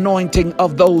apostolic anointing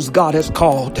of those God has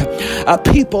called.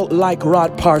 People like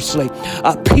Rod Parsley,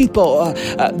 people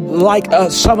like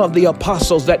some of the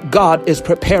apostles that God is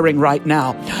preparing right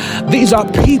now. These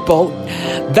are people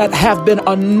that have been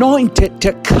anointed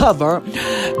to cover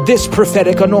this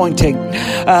prophetic anointing.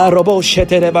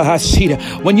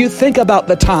 When you think about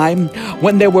the time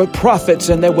when there were prophets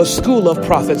and there was school of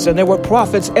prophets and there were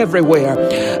prophets everywhere,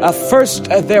 first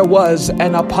there was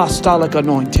an apostolic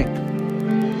anointing.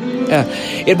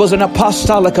 It was an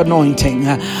apostolic anointing.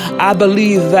 I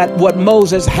believe that what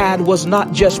Moses had was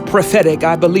not just prophetic.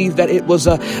 I believe that it was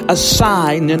a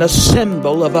sign and a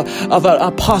symbol of an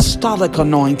apostolic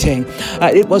anointing.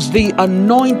 It was the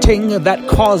anointing that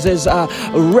causes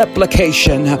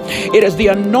replication. It is the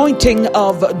anointing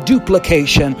of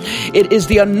duplication. It is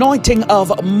the anointing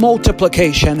of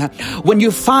multiplication. When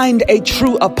you find a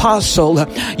true apostle,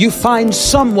 you find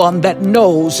someone that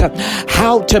knows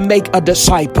how to make a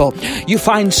disciple. You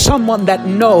find someone that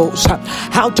knows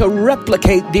how to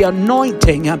replicate the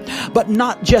anointing, but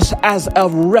not just as a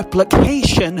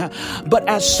replication, but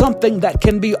as something that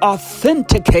can be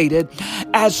authenticated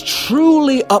as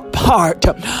truly a part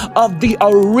of the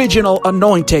original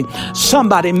anointing.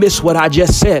 Somebody missed what I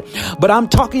just said, but I'm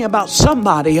talking about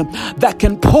somebody that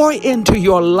can pour into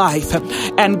your life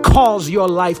and cause your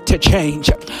life to change.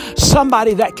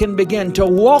 Somebody that can begin to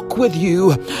walk with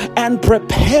you and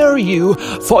prepare you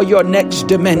for your next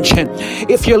dimension.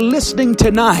 If you're listening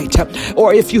tonight,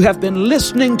 or if you have been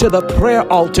listening to the prayer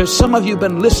altar, some of you have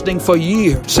been listening for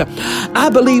years. I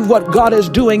believe what God is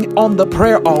doing on the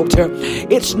prayer altar,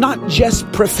 it's not just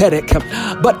prophetic,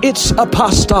 but it's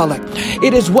apostolic.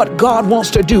 It is what God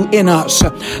wants to do in us.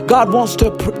 God wants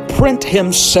to print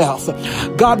himself.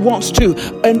 God wants to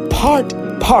impart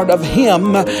part of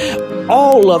him,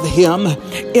 all of him,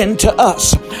 into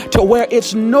us, to where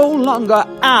it's no longer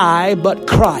I but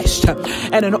Christ.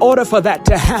 And in order for that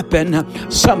to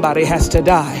happen, somebody has to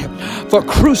die. For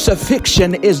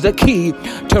crucifixion is the key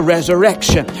to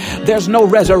resurrection. There's no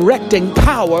resurrecting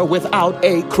power without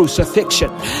a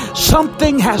crucifixion.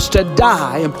 Something has to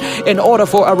die in order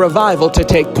for a revival to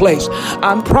take place.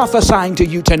 I'm prophesying to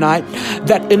you tonight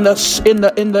that in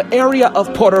the area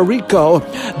of Puerto Rico,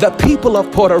 the people of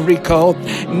Puerto Rico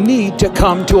need to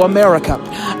come to America.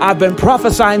 I've been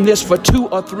prophesying this for 2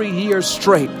 or 3 years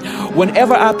straight.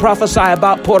 Whenever I prophesy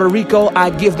about Puerto Rico, I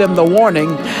give them the warning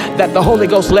that the Holy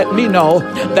Ghost let me know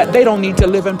that they don't need to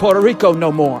live in Puerto Rico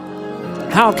no more.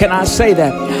 How can I say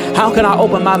that? How can I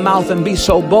open my mouth and be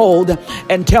so bold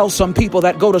and tell some people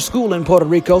that go to school in Puerto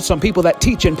Rico, some people that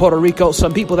teach in Puerto Rico,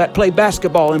 some people that play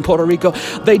basketball in Puerto Rico,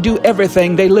 they do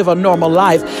everything, they live a normal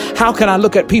life. How can I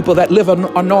look at people that live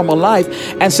a normal life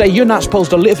and say, you're not supposed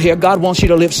to live here, God wants you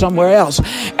to live somewhere else?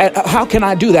 And how can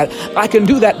I do that? I can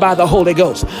do that by the Holy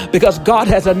Ghost, because God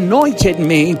has anointed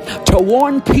me to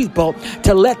warn people,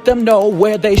 to let them know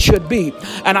where they should be.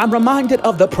 And I'm reminded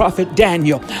of the prophet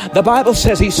Daniel. The Bible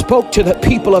says he spoke to the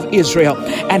people of Israel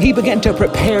and he began to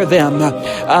prepare them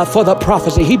for the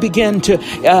prophecy. He began to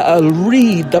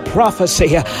read the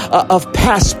prophecy of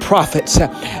past prophets.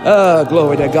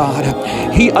 Glory to God.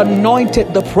 He anointed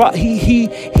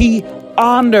he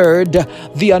honored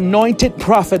the anointed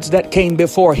prophets that came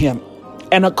before him.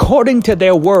 And according to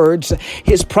their words,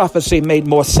 his prophecy made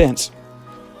more sense.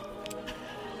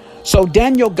 So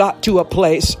Daniel got to a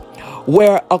place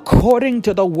where, according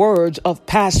to the words of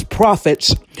past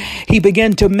prophets, he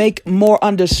began to make more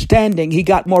understanding. He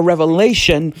got more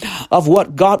revelation of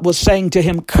what God was saying to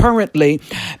him currently,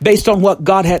 based on what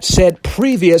God had said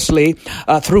previously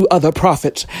through other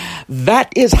prophets.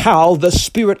 That is how the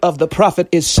spirit of the prophet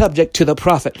is subject to the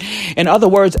prophet. In other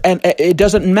words, and it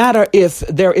doesn't matter if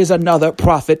there is another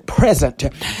prophet present,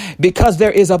 because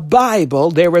there is a Bible,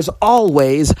 there is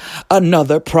always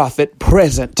another prophet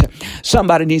present.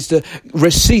 Somebody needs to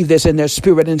receive this in their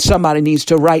spirit, and somebody needs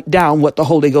to write down what the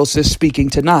Holy Ghost is speaking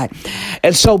tonight.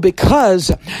 And so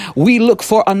because we look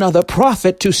for another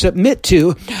prophet to submit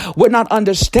to, we're not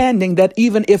understanding that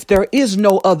even if there is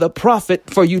no other prophet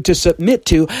for you to submit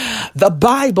to, the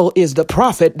Bible is the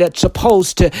prophet that's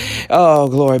supposed to, oh,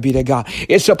 glory be to God.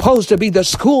 It's supposed to be the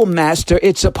schoolmaster.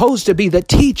 It's supposed to be the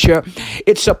teacher.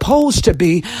 It's supposed to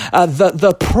be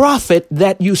the prophet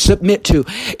that you submit to.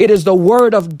 It is the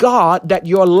word of God that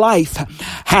your life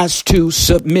has to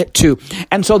submit to.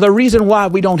 And so the reason why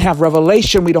we don't have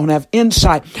revelation, we don't have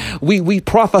insight, we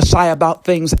prophesy about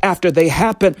things after they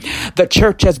happen. The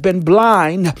church has been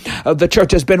blind. The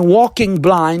church has been walking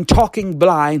blind, talking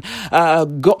blind,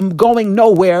 going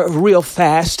nowhere real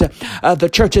fast. The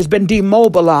church has been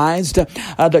demobilized.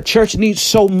 The church needs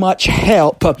so much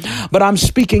help. But I'm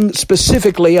speaking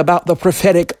specifically about the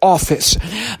prophetic office.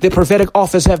 The prophetic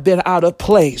office have been out of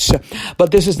place. But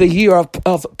this is the year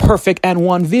of perfect and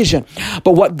one vision.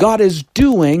 But what God is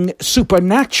doing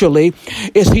supernaturally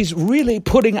is he's really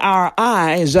putting our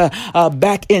eyes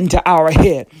back into our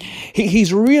head.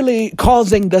 He's really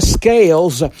causing the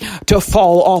scales to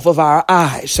fall off of our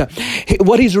eyes.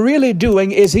 What he's really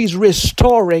doing is he's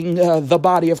restoring the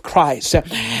body of Christ.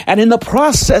 And in the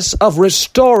process of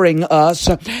restoring us,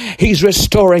 he's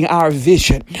restoring our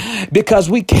vision, because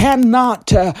we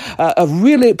cannot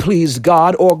really please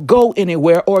God or go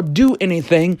anywhere or do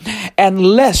anything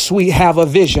unless we have a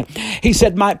vision. He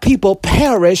said, my people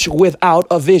perish without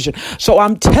a vision. So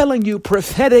I'm telling you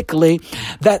prophetically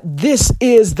that this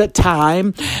is the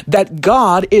time that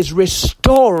God is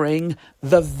restoring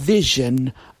the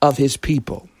vision of his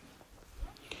people.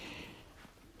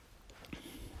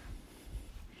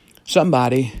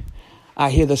 Somebody,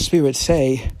 I hear the Spirit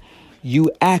say,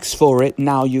 you asked for it,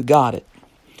 now you got it.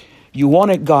 You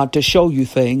wanted God to show you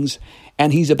things,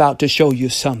 and he's about to show you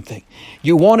something.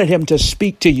 You wanted him to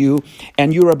speak to you,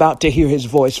 and you're about to hear his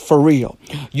voice for real.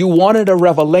 You wanted a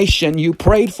revelation. You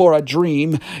prayed for a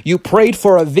dream. You prayed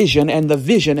for a vision, and the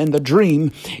vision and the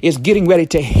dream is getting ready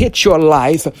to hit your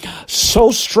life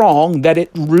so strong that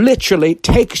it literally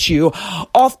takes you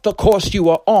off the course you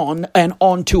are on and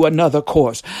onto another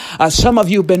course. Some of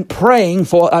you have been praying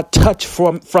for a touch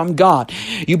from God.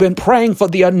 You've been praying for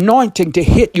the anointing to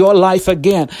hit your life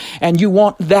again, and you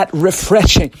want that refreshing.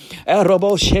 And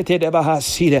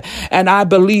I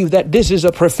believe that this is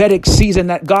a prophetic season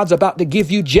that God's about to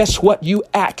give you just what you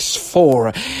asked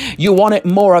for. You wanted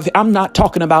more of it. I'm not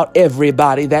talking about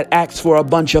everybody that asks for a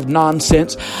bunch of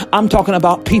nonsense. I'm talking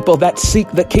about people that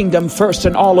seek the kingdom first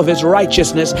and all of his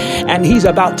righteousness. And he's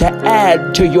about to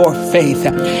add to your faith.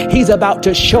 He's about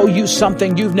to show you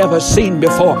something you've never seen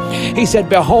before. He said,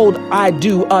 behold, I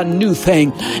do a new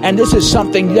thing. And this is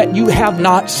something that you have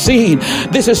not seen.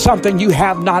 This is something you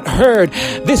have not heard.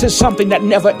 This is something that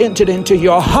never entered into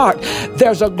your heart.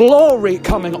 There's a glory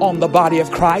coming on the body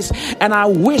of Christ, and I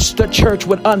wish the church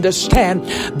would understand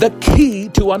the key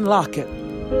to unlock it.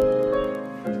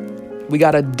 We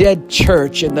got a dead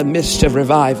church in the midst of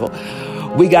revival.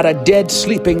 We got a dead,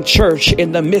 sleeping church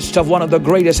in the midst of one of the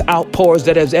greatest outpours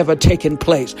that has ever taken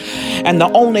place. And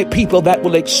the only people that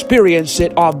will experience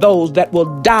it are those that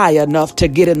will die enough to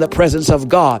get in the presence of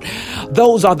God.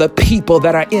 Those are the people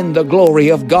that are in the glory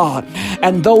of God.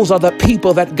 And those are the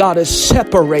people that God is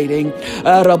separating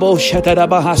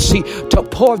to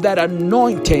pour that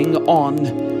anointing on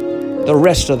the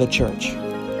rest of the church.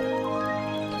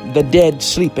 The dead,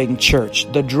 sleeping church,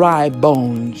 the dry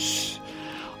bones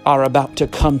are about to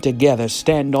come together,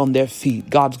 stand on their feet.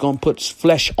 God's going to put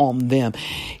flesh on them.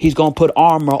 He's going to put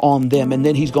armor on them, and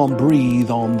then he's going to breathe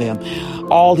on them.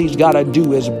 All he's got to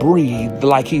do is breathe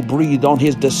like he breathed on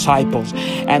his disciples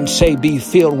and say, be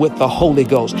filled with the Holy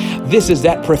Ghost. This is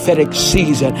that prophetic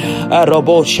season.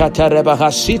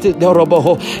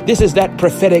 This is that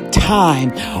prophetic time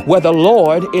where the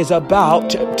Lord is about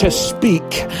to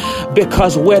speak,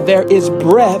 because where there is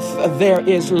breath, there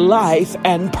is life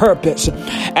and purpose.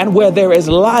 And where there is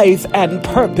life and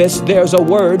purpose, there's a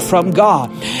word from God.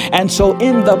 And so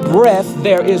in the breath,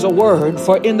 there is a word,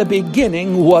 for in the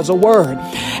beginning was a word.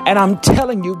 And I'm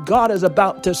telling you, God is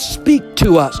about to speak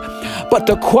to us. But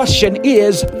the question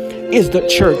is the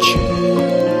church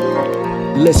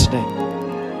listening,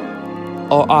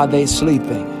 or are they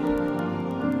sleeping?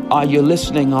 Are you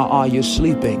listening, or are you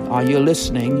sleeping? Are you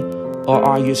listening, or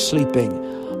are you sleeping?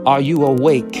 Are you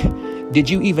awake? Did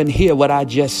you even hear what I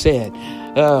just said?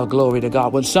 Oh, glory to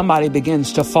God. When somebody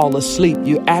begins to fall asleep,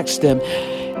 you ask them,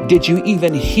 did you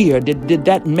even hear? Did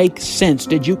that make sense?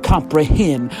 Did you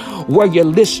comprehend? Were you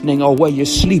listening or were you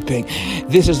sleeping?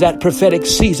 This is that prophetic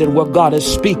season where God is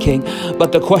speaking.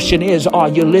 But the question is, are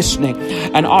you listening?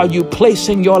 And are you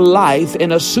placing your life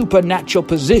in a supernatural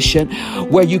position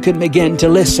where you can begin to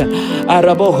listen?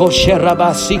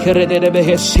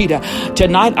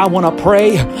 Tonight, I want to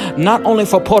pray not only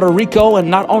for Puerto Rico and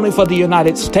not only for the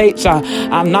United States.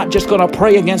 I'm not just going to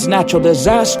pray against natural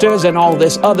disasters and all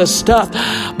this other stuff,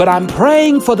 but I'm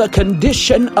praying for the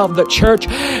condition of the church,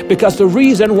 because the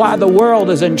reason why the world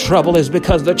is in trouble is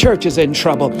because the church is in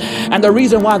trouble. And the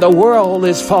reason why the world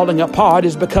is falling apart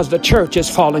is because the church is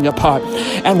falling apart.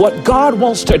 And what God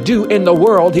wants to do in the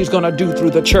world, he's going to do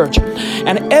through the church.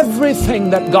 And everything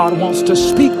that God wants to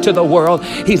speak to the world,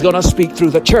 he's going to speak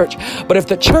through the church. But if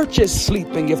the church is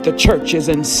sleeping, if the church is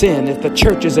in sin, if the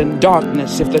church is in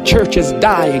darkness, if the church is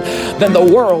dying, then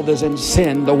the world is in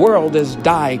sin. The world is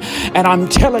dying. And I'm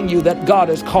telling you that God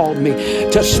has called me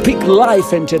to speak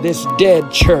life into this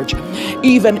dead church,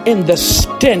 even in the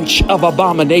stench of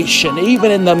abomination,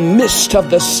 even in the midst of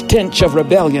the stench of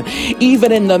rebellion,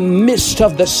 even in the midst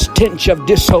of the stench of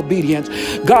disobedience.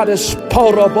 God has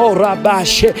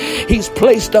He's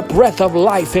placed the breath of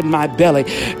life in my belly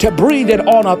to breathe it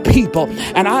on a people.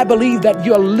 And I believe that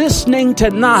you're listening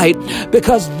tonight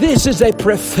because this is a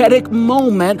prophetic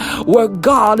moment where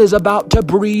God is about to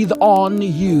breathe on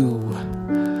you.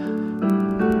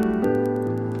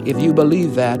 If you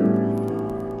believe that,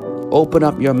 open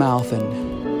up your mouth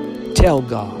and tell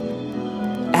God,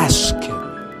 ask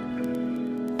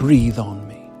Him, breathe on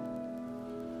me.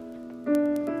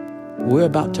 We're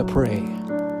about to pray.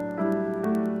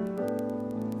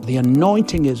 The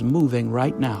anointing is moving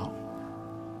right now,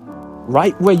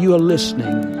 right where you are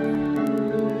listening.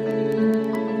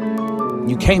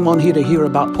 You came on here to hear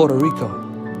about Puerto Rico,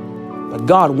 but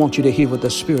God wants you to hear what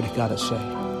the Spirit got to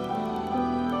say.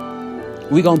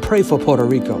 We're going to pray for Puerto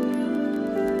Rico,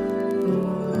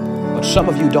 but some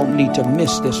of you don't need to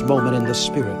miss this moment in the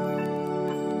Spirit.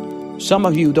 Some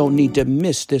of you don't need to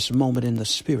miss this moment in the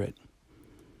Spirit.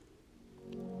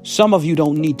 Some of you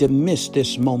don't need to miss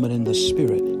this moment in the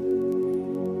Spirit.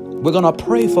 We're going to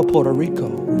pray for Puerto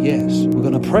Rico, yes. We're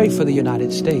going to pray for the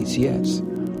United States, yes.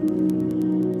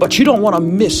 But you don't want to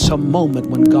miss a moment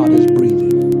when God is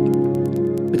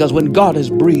breathing. Because when God is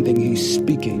breathing, He's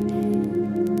speaking.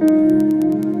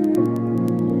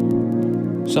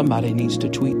 Somebody needs to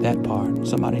tweet that part.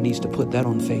 Somebody needs to put that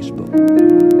on Facebook.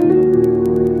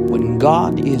 When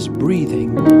God is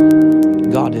breathing,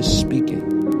 God is speaking.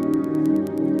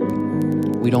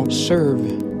 We don't serve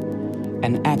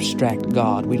an abstract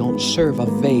God. We don't serve a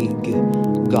vague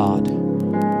God.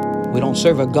 We don't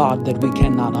serve a God that we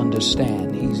cannot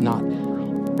understand. He is not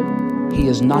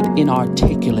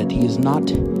inarticulate. He is not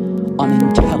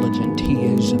unintelligent. He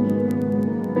is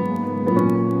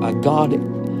a God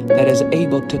that is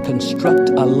able to construct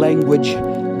a language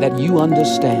that you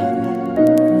understand.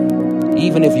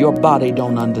 Even if your body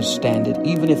don't understand it,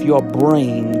 even if your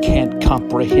brain can't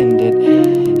comprehend it,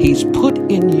 He's put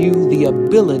in you the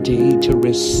ability to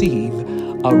receive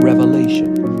a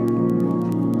revelation.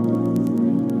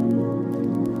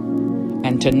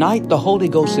 And tonight the Holy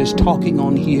Ghost is talking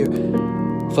on here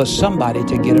for somebody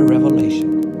to get a revelation.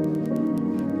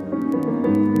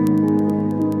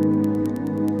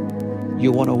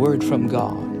 You want a word from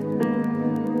God,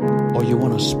 or you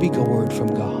want to speak a word from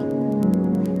God,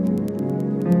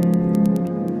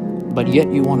 but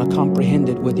yet you want to comprehend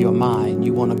it with your mind.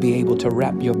 You want to be able to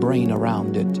wrap your brain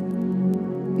around it.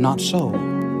 Not so.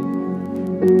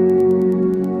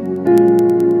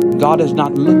 God is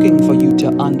not looking for you to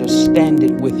understand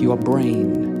it with your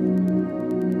brain.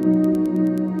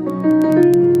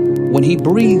 When He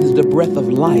breathes the breath of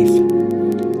life,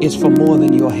 it's for more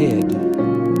than your head.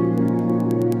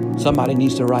 Somebody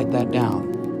needs to write that down.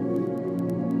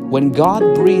 When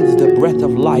God breathes the breath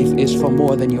of life, it's for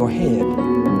more than your head.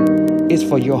 It's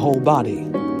for your whole body.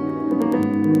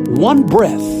 One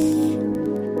breath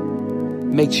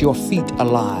makes your feet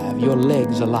alive, your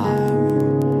legs alive,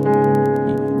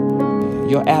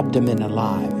 your abdomen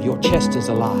alive, your chest is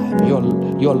alive,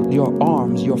 your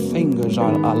arms, your fingers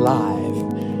are alive,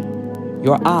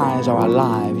 your eyes are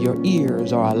alive, your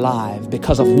ears are alive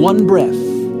because of one breath.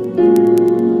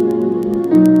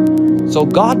 So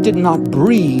God did not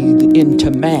breathe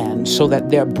into man so that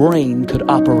their brain could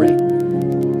operate.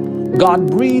 God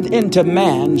breathed into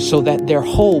man so that their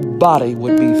whole body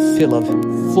would be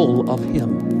full of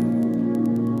Him.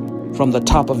 From the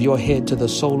top of your head to the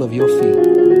sole of your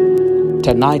feet.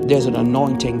 Tonight there's an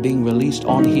anointing being released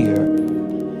on here.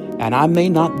 And I may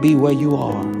not be where you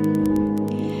are.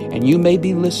 And you may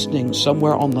be listening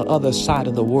somewhere on the other side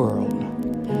of the world.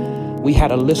 We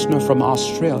had a listener from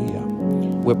Australia.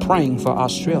 We're praying for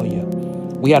Australia.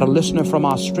 We had a listener from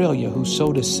Australia who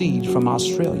sowed a seed from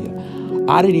Australia.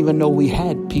 I didn't even know we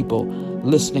had people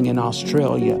listening in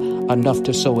Australia enough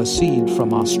to sow a seed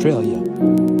from Australia.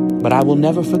 But I will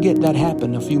never forget that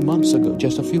happened a few months ago,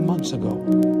 just a few months ago.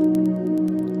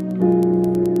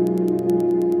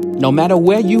 No matter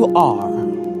where you are,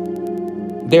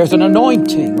 there's an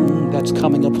anointing that's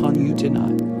coming upon you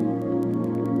tonight.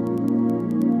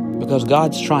 Because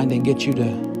God's trying to get you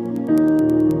to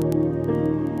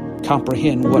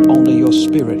comprehend what only your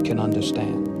spirit can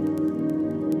understand.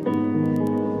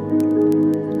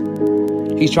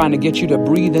 He's trying to get you to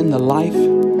breathe in the life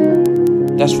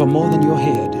that's for more than your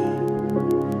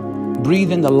head.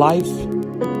 Breathe in the life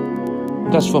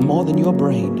that's for more than your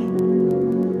brain.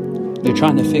 You're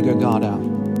trying to figure God out.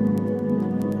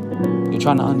 You're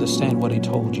trying to understand what He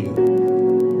told you.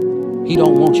 He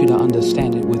don't want you to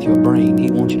understand it with your brain. He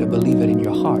wants you to believe it in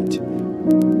your heart.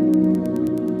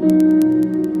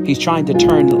 He's trying to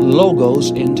turn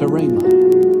logos into rhema,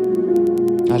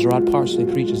 as Rod Parsley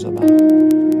preaches about,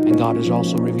 and God has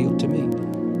also revealed to me.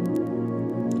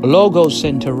 Logos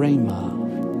into rhema.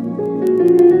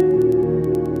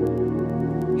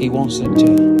 He wants it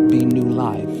to be new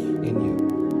life in you.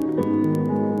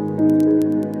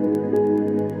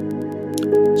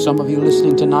 Some of you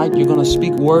listening tonight, you're going to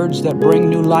speak words that bring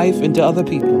new life into other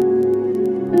people.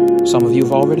 Some of you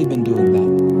have already been doing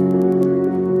that.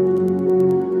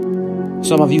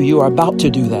 Some of you are about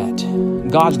to do that.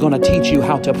 God's going to teach you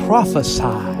how to prophesy.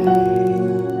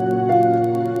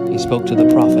 He spoke to the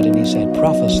prophet and he said,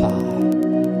 prophesy.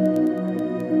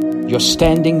 You're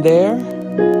standing there,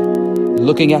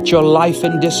 looking at your life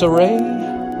in disarray.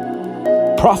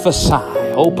 Prophesy.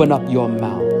 Open up your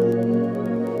mouth.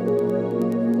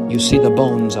 You see the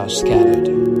bones are scattered.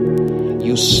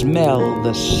 You smell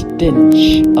the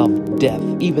stench of death.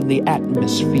 Even the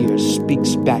atmosphere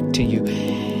speaks back to you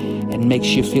and makes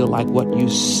you feel like what you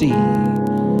see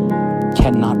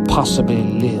cannot possibly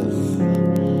live.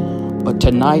 But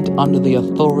tonight, under the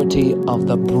authority of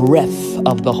the breath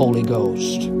of the Holy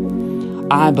Ghost,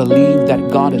 I believe that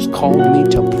God has called me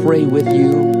to pray with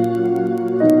you,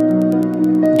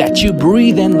 that you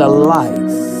breathe in the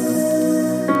life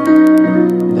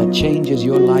that changes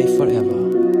your life forever.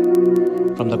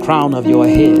 From the crown of your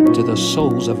head to the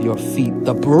soles of your feet,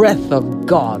 the breath of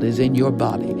God is in your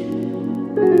body,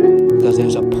 because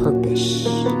there's a purpose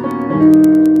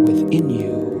within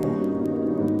you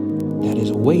that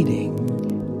is waiting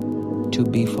to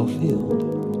be fulfilled.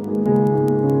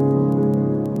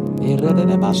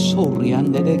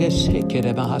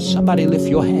 Somebody lift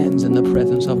your hands in the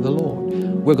presence of the Lord.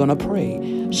 We're going to pray.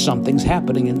 Something's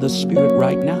happening in the spirit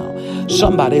right now.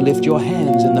 Somebody lift your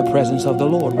hands in the presence of the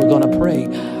Lord. We're going to pray.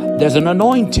 There's an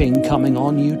anointing coming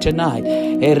on you tonight.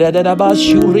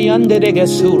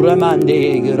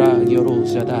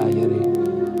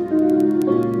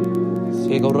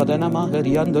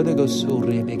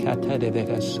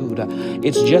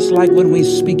 It's just like when we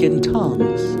speak in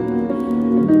tongues.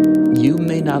 You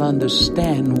may not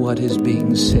understand what is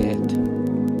being said,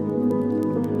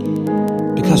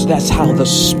 because that's how the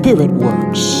Spirit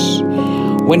works.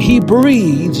 When He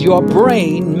breathes, your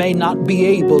brain may not be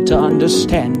able to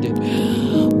understand it,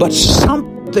 but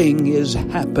something is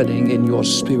happening in your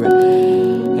spirit.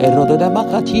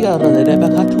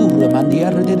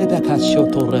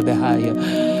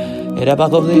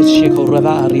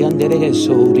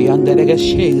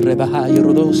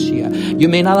 You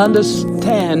may not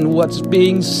understand what's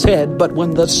being said, but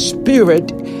when the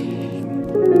Spirit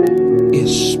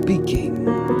is speaking,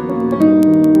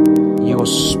 your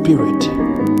spirit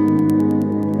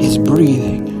is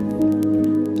breathing.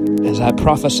 As I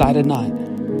prophesy tonight,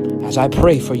 as I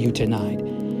pray for you tonight,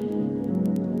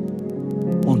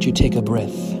 won't you take a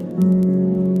breath?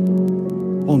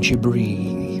 Won't you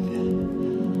breathe?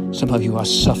 Some of you are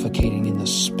suffocating in the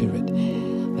spirit.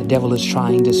 The devil is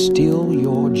trying to steal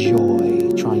your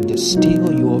joy, trying to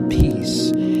steal your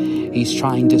peace. He's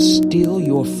trying to steal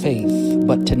your faith.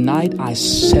 But tonight I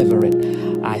sever it.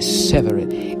 I sever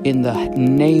it in the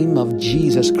name of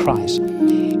Jesus Christ.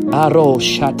 In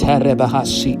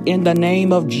the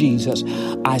name of Jesus,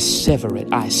 I sever it.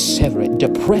 I sever it.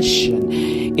 Depression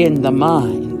in the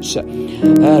minds. Satan,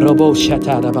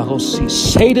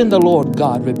 the Lord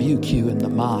God, rebuke you in the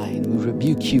mind. We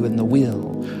rebuke you in the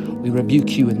will. We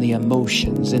rebuke you in the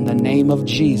emotions. In the name of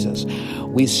Jesus,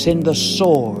 we send the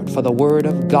sword, for the word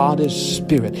of God is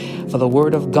spirit, for the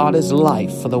word of God is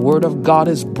life, for the word of God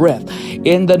is breath.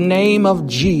 In the name of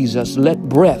Jesus, let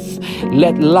breath,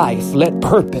 let life, let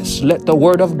purpose, let the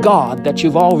word of God that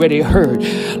you've already heard,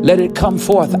 let it come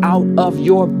forth out of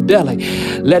your belly.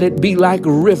 Let it be like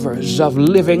rivers of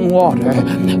living water.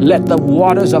 Let the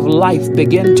waters of life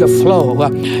begin to flow.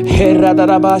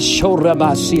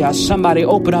 Somebody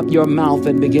open up your mouth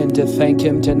and begin to thank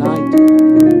Him tonight.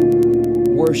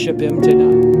 Worship Him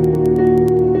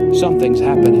tonight. Something's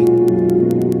happening.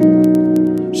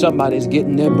 Somebody's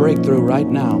getting their breakthrough right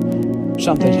now.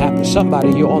 Something's happening.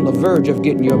 Somebody, you're on the verge of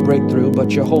getting your breakthrough,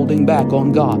 but you're holding back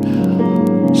on God.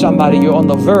 Somebody, you're on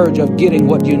the verge of getting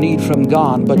what you need from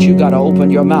God, but you got to open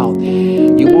your mouth.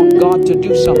 You want God to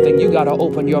do something, you got to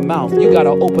open your mouth. You got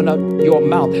to open up your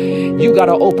mouth. You got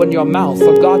to open your mouth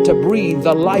for God to breathe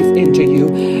the life into you.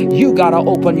 You got to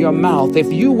open your mouth.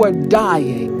 If you were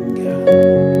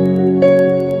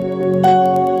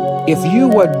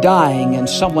dying and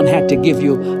someone had to give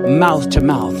you mouth to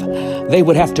mouth, they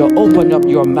would have to open up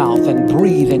your mouth and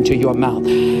breathe into your mouth.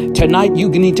 Tonight, you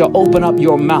need to open up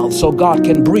your mouth so God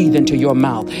can breathe into your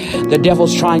mouth. The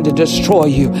devil's trying to destroy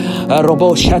you.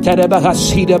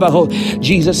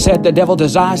 Jesus said the devil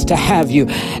desires to have you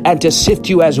and to sift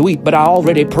you as wheat, but I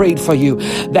already prayed for you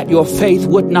that your faith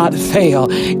would not fail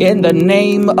in the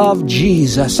name of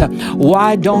Jesus.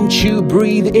 Why don't you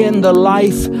breathe in the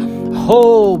life?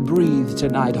 Oh, breathe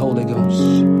tonight, Holy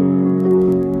Ghost.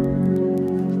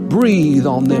 Breathe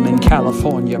on them in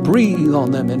California. Breathe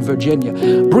on them in Virginia.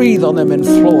 Breathe on them in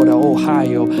Florida,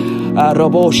 Ohio. Breathe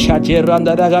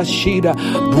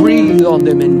on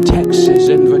them in Texas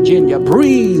and Virginia.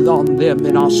 Breathe on them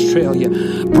in Australia.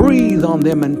 Breathe on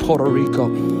them in Puerto Rico.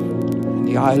 In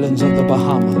the islands of the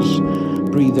Bahamas.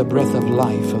 Breathe the breath of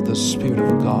life of the Spirit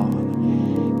of God.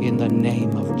 In the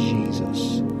name of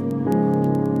Jesus.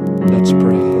 Let's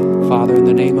pray. Father, in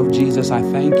the name of Jesus, I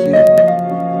thank you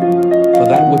for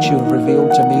that which you have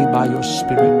revealed to me by your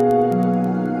Spirit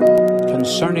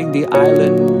concerning the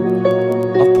island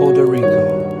of Puerto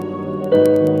Rico.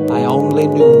 I only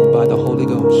knew by the Holy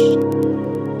Ghost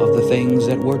of the things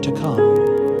that were to come.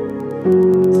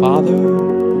 Father,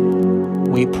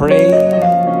 we pray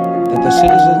that the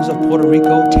citizens of Puerto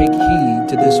Rico take heed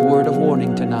to this word of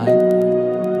warning tonight,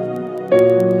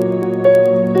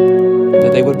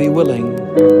 that they would be willing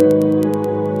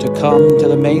to come to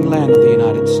the mainland of the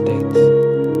United States.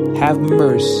 Have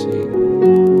mercy.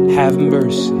 Have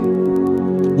mercy.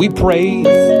 We pray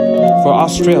for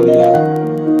Australia.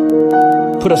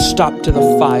 Put a stop to the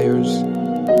fires.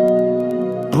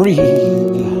 Breathe.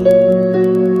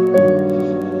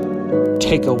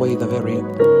 Take away the very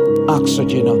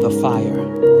oxygen of the fire,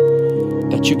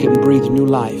 that you can breathe new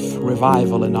life.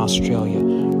 Revival in Australia.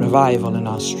 Revival in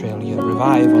Australia.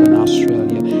 Revival in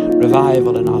Australia.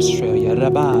 Revival in Australia.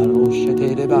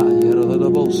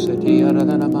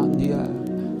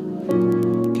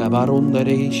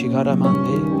 Kabarundere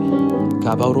shigaramande,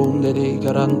 kabarundere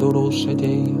garanduro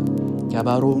sete,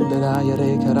 kabarundere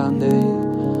yere garande,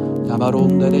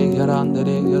 kabarundere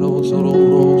garandere rosa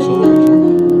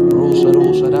rosa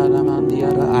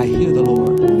ramandiara. I hear the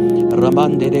Lord.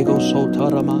 Ramandere go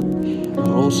sotaraman,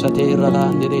 rosa te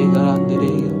radandere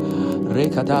garandere.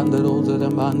 Angels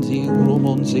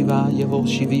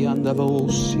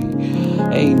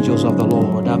of the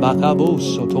Lord,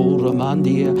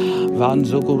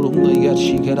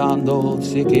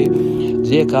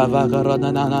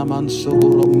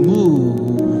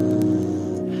 move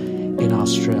in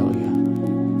Australia.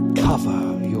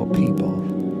 Cover your people.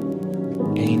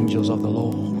 Angels of the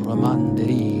Lord,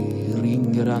 Ramanderi,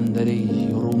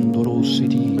 Ringranderi, Rundoro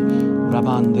City,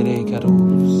 Ramandere Karu,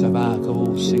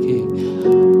 Sabako Siki,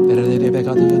 Perdere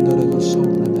Becati and the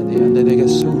Gosura, and the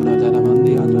Gasura, the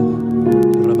Namandiana,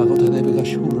 Rabakota de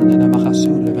Begashura, and the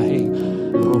Mahasura, Bahe,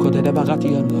 Roko de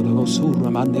Bagati and the Gosura,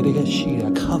 Manderegashira.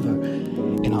 Cover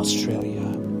in Australia.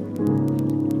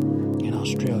 In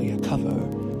Australia, cover.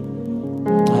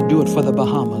 I do it for the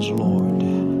Bahamas, Lord.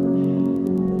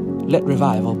 Let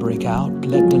revival break out.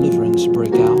 Let deliverance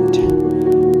break out.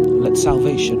 Let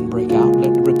salvation break out.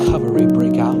 Let recovery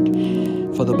break out.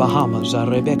 For the Bahamas,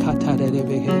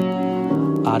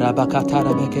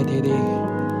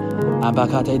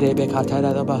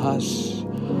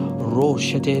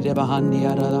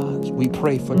 we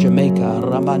pray for Jamaica.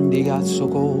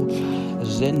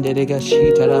 Zenderega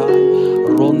shitara,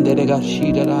 ronderega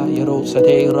shitara,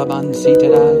 yerosate raman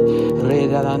sitara,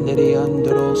 redandere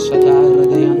andro satara,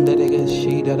 the anderega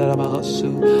shitara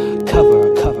mahasu.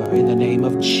 Cover in the name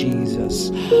of Jesus.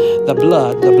 The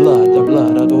blood,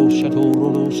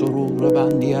 adoshaturu suru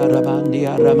rabandia,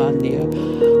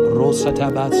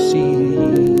 rosatabasi.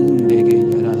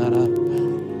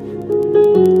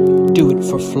 Do it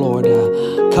for Florida.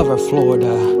 Cover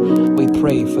Florida. We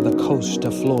pray for the coast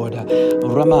of Florida.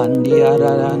 Ramandia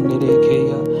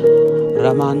randerekeya.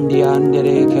 Ramandia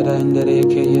andere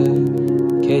keya.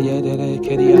 Keya dere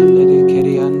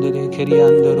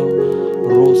keriandero.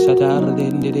 Rosadar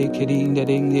dendere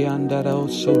kerindere andaro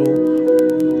suru.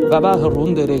 Baba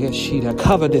rundere shira.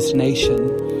 Cover this nation.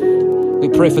 We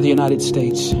pray for the United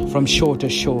States, from shore to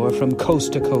shore, from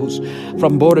coast to coast,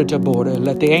 from border to border.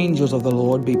 Let the angels of the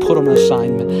Lord be put on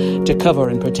assignment to cover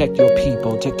and protect your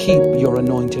people, to keep your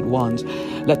anointed ones.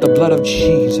 Let the blood of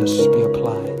Jesus be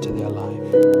applied to their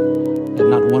life. Let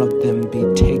not one of them be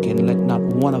taken. Let not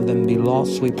one of them be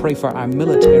lost. We pray for our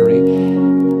military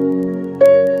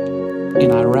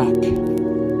in Iraq,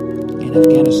 in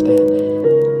Afghanistan,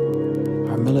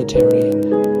 our military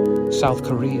in South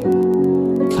Korea.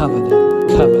 Cover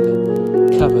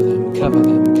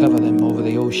them over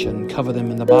the ocean. Cover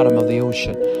them in the bottom of the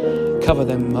ocean. Cover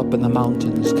them up in the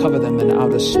mountains. Cover them in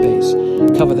outer space.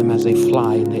 Cover them as they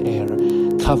fly in the air.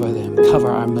 Cover them. Cover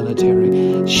our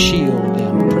military. Shield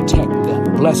them. Protect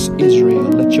them. Bless Israel.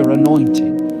 Let your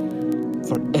anointing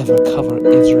forever cover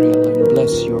Israel and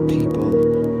bless your people.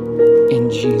 In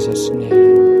Jesus' name.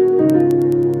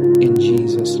 In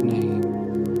Jesus' name.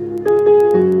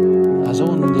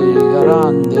 Azonde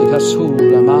garande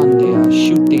gasula mandia.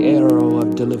 Shoot the arrow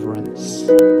of deliverance.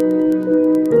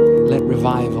 Let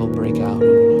revival break out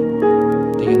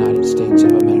in the United States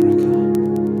of America.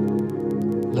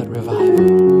 Let revival.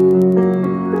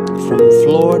 From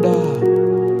Florida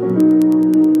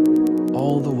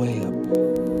all the way up.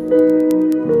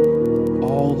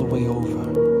 All the way over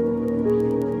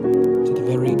to the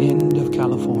very end of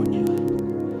California.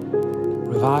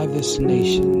 Revive this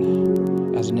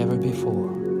nation as never before.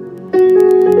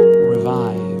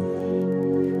 Revive.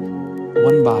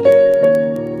 One body,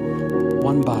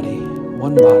 one body,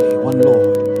 one body, one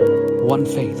Lord, one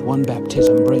faith, one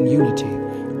baptism. Bring unity.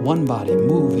 One body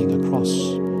moving across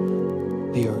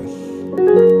the earth.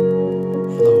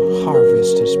 For the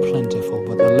harvest is plentiful,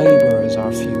 but the laborers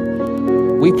are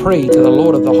few. We pray to the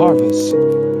Lord of the harvest.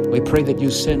 We pray that you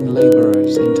send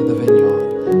laborers into the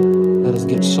vineyard. Let us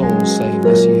get souls saved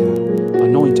this year.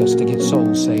 Anoint us to get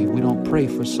souls saved. We don't pray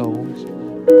for souls.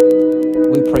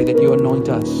 We pray that you anoint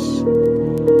us,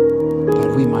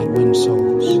 that we might win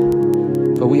souls.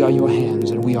 For we are your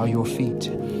hands and we are your feet.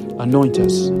 Anoint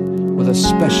us with a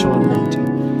special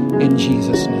anointing in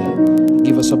Jesus' name.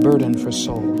 Give us a burden for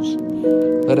souls.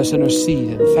 Let us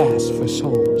intercede and fast for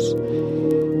souls.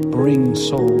 Bring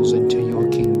souls into your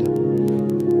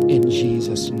kingdom in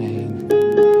Jesus' name.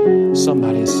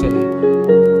 Somebody say,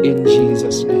 in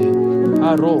Jesus' name.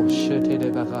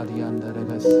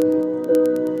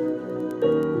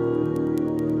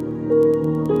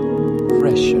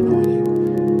 Fresh anointing.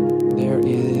 There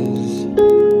is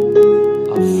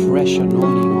a fresh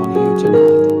anointing on here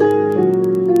tonight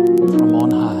from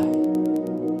on high.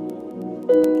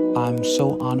 I'm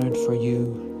so honored for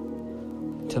you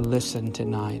to listen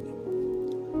tonight.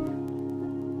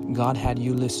 God had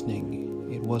you listening.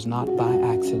 It was not by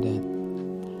accident.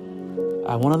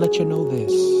 I want to let you know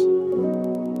this.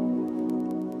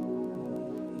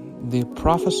 The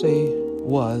prophecy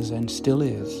was and still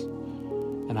is,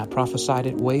 and I prophesied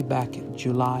it way back in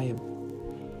July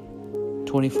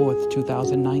 24th,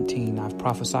 2019. I've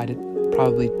prophesied it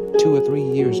probably 2 or 3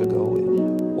 years ago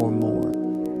or more.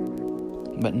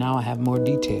 But now I have more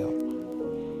detail.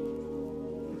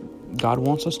 God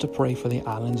wants us to pray for the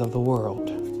islands of the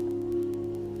world,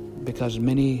 because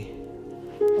many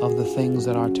of the things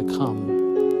that are to come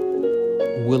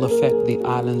will affect the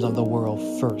islands of the world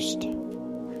first.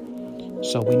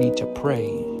 So we need to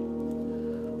pray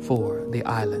for the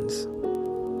islands.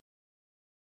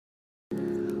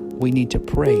 We need to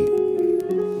pray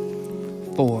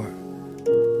for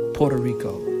Puerto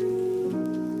Rico.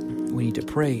 We need to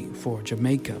pray for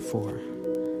Jamaica, for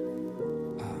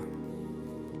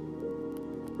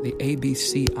the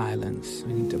ABC Islands.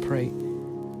 We need to pray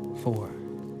for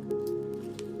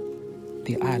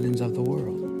the islands of the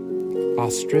world.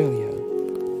 Australia,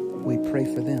 we pray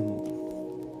for them.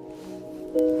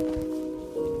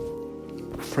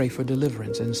 Pray for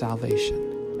deliverance and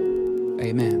salvation.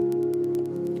 Amen.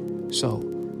 So,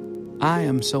 I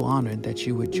am so honored that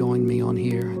you would join me on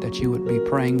here, that you would be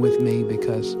praying with me,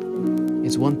 because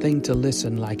it's one thing to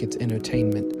listen like it's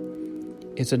entertainment.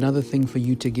 It's another thing for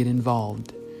you to get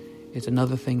involved. It's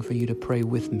another thing for you to pray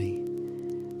with me.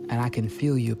 And I can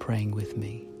feel you praying with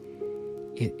me.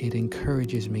 It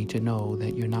encourages me to know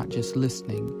that you're not just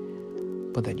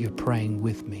listening, but that you're praying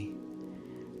with me.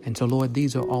 And so, Lord,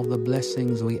 these are all the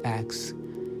blessings we ask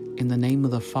in the name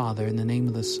of the Father, in the name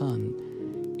of the Son,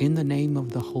 in the name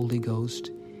of the Holy Ghost,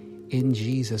 in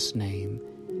Jesus' name.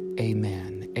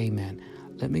 Amen. Amen.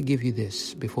 Let me give you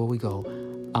this before we go.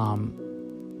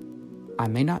 I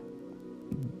may not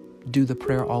do the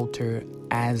prayer altar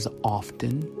as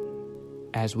often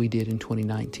as we did in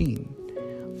 2019.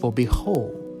 For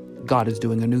behold, God is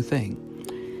doing a new thing.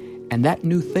 And that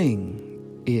new thing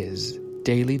is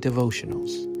daily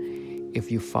devotionals.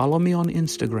 If you follow me on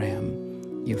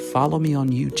Instagram, you follow me on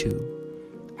YouTube,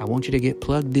 I want you to get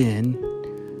plugged in,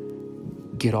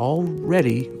 get all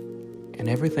ready and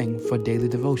everything for daily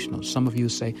devotionals. Some of you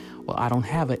say, well, I don't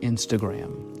have an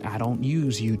Instagram. I don't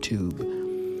use YouTube.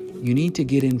 You need to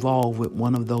get involved with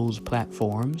one of those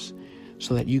platforms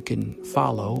so that you can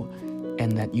follow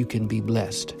and that you can be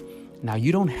blessed. Now,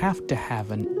 you don't have to have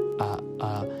a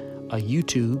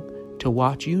YouTube to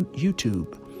watch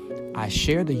YouTube. I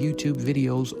share the YouTube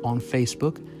videos on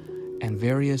Facebook and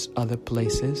various other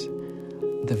places.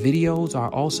 The videos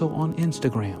are also on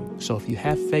Instagram. So if you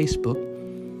have Facebook,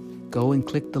 go and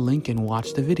click the link and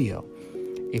watch the video.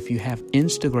 If you have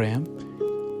Instagram,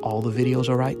 all the videos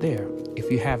are right there.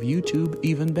 If you have YouTube,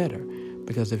 even better,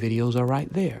 because the videos are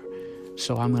right there.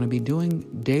 So I'm going to be doing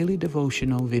daily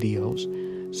devotional videos.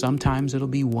 Sometimes it'll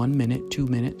be 1 minute, 2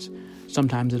 minutes.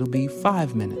 Sometimes it'll be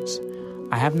 5 minutes.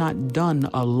 I have not done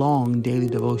a long daily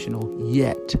devotional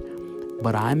yet,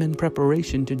 but I'm in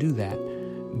preparation to do that,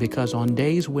 because on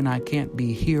days when I can't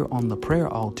be here on the prayer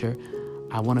altar,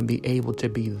 I want to be able to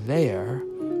be there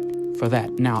for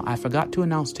that. Now, I forgot to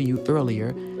announce to you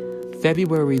earlier,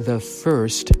 February the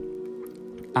 1st,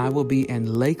 I will be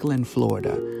in Lakeland,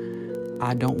 Florida.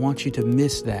 I don't want you to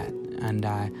miss that. And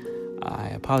I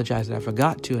apologize that I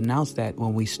forgot to announce that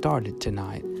when we started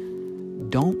tonight.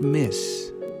 Don't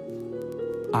miss.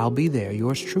 I'll be there.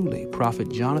 Yours truly, Prophet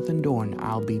Jonathan Dorn.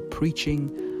 I'll be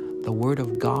preaching the Word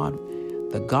of God,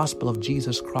 the gospel of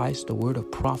Jesus Christ, the word of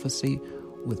prophecy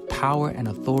with power and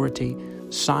authority.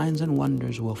 Signs and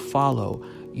wonders will follow.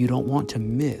 You don't want to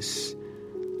miss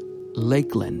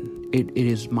Lakeland. It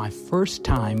is my first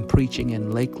time preaching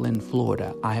in Lakeland,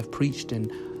 Florida. I have preached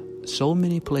in so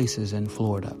many places in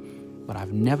Florida, but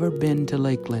I've never been to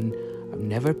Lakeland. I've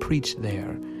never preached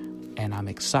there, and I'm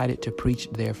excited to preach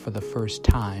there for the first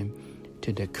time,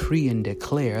 to decree and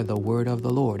declare the word of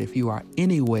the Lord. If you are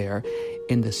anywhere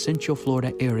in the Central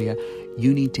Florida area,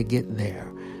 you need to get there,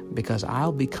 because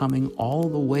I'll be coming all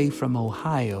the way from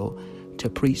Ohio to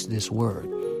preach this word.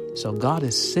 So God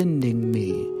is sending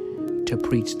me to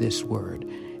preach this word,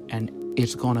 and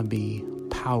it's going to be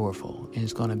powerful, and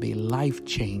it's going to be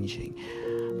life-changing.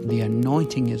 The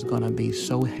anointing is going to be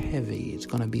so heavy. It's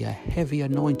going to be a heavy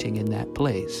anointing in that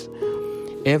place.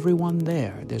 Everyone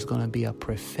there's going to be a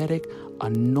prophetic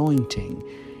anointing,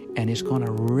 and it's going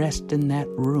to rest in that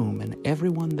room, and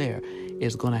everyone there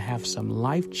is going to have some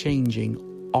life-changing,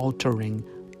 altering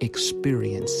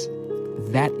experience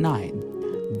that night,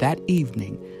 that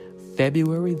evening,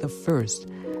 February the 1st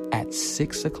at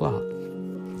 6 o'clock,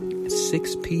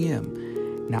 6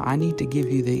 p.m. Now, I need to give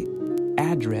you the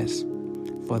address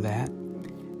for that.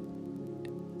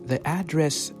 The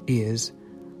address is,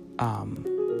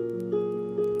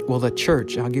 the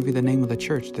church. I'll give you the name of the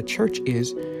church. The church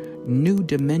is New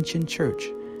Dimension Church,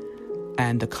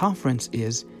 and the conference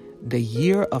is the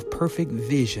Year of Perfect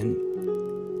Vision.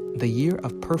 The Year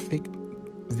of Perfect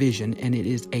Vision, and it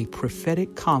is a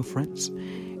prophetic conference.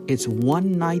 It's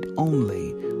one night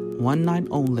only,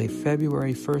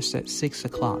 February 1st at 6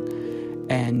 o'clock.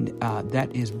 And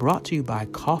that is brought to you by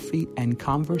Coffee and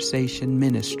Conversation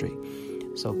Ministry.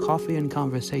 So Coffee and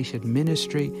Conversation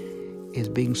Ministry is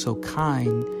being so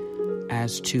kind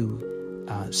as to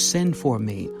send for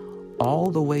me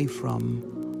all the way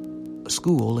from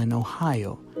school in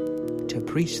Ohio to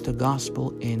preach the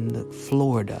gospel in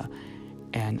Florida.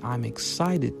 And I'm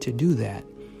excited to do that.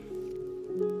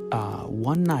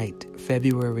 One night,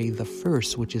 February the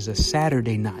 1st, which is a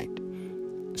Saturday night.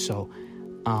 So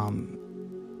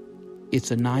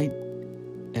it's a night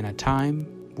and a time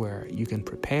where you can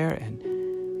prepare and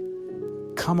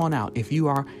come on out. If you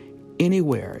are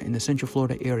anywhere in the Central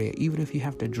Florida area, even if you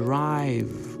have to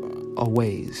drive a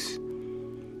ways,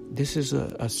 this is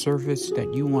a service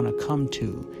that you want to come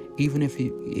to, even if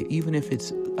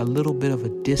it's a little bit of a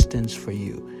distance for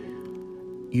you.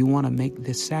 You want to make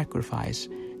this sacrifice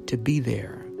to be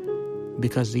there,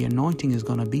 because the anointing is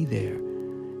going to be there.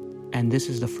 And this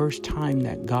is the first time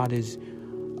that God is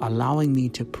allowing me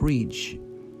to preach.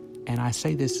 And I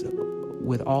say this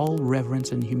with all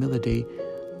reverence and humility,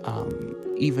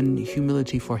 even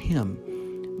humility for Him.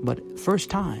 But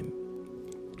first time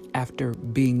after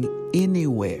being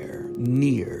anywhere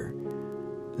near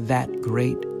that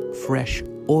great fresh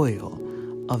oil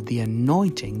of the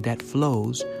anointing that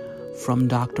flows from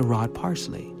Dr. Rod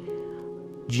Parsley.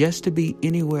 Just to be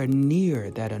anywhere near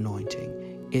that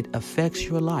anointing, it affects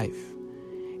your life.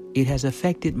 It has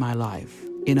affected my life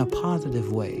in a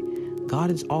positive way. God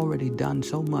has already done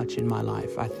so much in my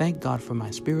life. I thank God for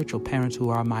my spiritual parents, who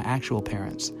are my actual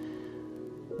parents.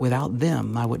 Without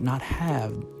them, I would not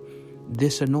have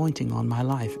this anointing on my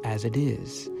life as it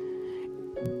is.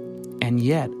 And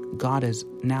yet, God has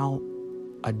now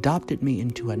adopted me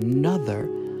into another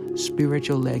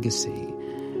spiritual legacy.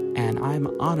 And I'm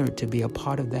honored to be a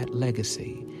part of that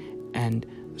legacy. And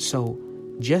so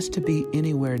just to be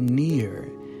anywhere near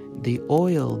the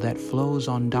oil that flows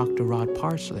on Dr. Rod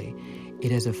Parsley, it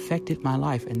has affected my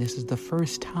life. And this is the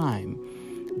first time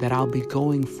that I'll be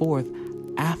going forth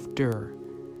after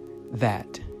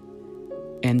that.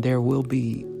 And there will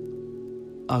be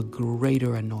a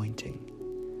greater anointing.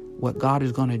 What God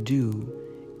is going to do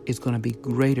is going to be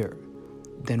greater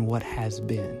than what has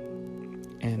been.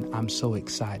 And I'm so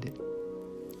excited.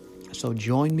 So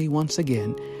join me once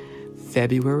again,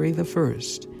 February the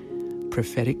 1st,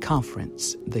 Prophetic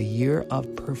Conference, the year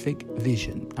of perfect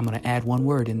vision. I'm going to add one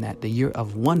word in that, the year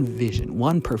of one vision,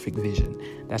 one perfect vision.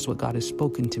 That's what God has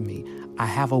spoken to me. I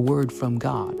have a word from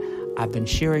God. I've been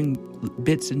sharing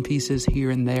bits and pieces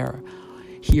here and there,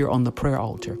 here on the prayer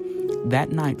altar.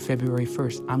 That night, February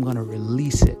 1st, I'm going to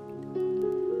release it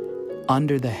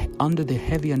under the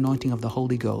heavy anointing of the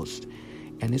Holy Ghost.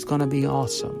 And it's going to be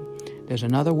awesome. There's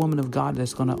another woman of God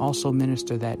that's going to also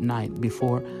minister that night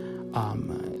before,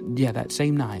 that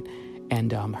same night.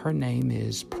 And her name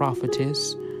is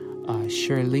Prophetess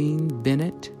Shirlene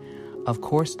Bennett. Of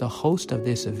course, the host of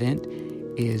this event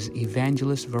is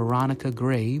Evangelist Veronica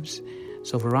Graves.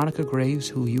 So Veronica Graves,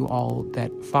 who you all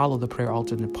that follow the Prayer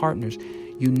Altar and Partners,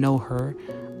 you know her.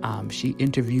 She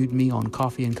interviewed me on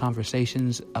Coffee and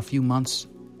Conversations a few months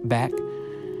back.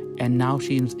 And now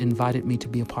she's invited me to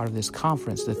be a part of this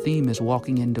conference. The theme is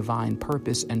Walking in Divine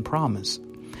Purpose and Promise.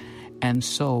 And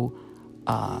so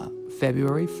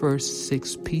February 1st,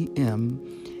 6 p.m.,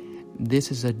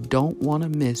 this is a don't want to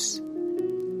miss.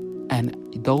 And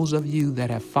those of you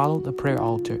that have followed the prayer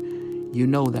altar, you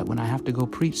know that when I have to go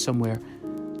preach somewhere,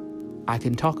 I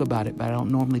can talk about it, but I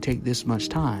don't normally take this much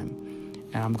time.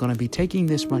 And I'm going to be taking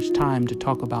this much time to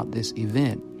talk about this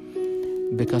event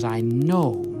because I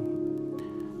know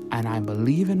and I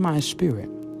believe in my spirit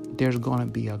there's going to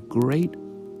be a great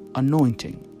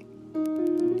anointing.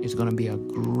 It's going to be a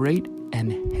great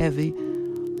and heavy,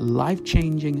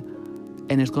 life-changing,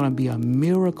 and it's going to be a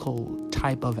miracle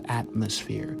type of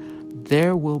atmosphere.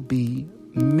 There will be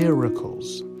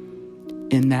miracles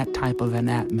in that type of an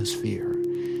atmosphere.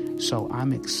 So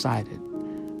I'm excited.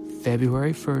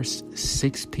 February 1st,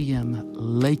 6 p.m.,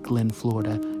 Lakeland,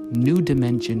 Florida, New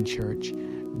Dimension Church.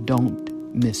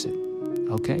 Don't miss it.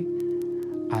 Okay?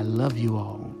 I love you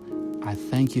all. I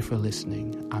thank you for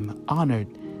listening. I'm honored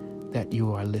that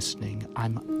you are listening.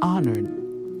 I'm honored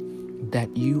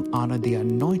that you honor the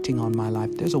anointing on my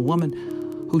life. There's a woman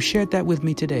who shared that with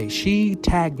me today. She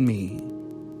tagged me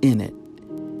in it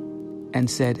and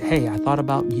said, hey, I thought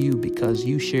about you because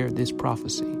you shared this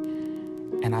prophecy.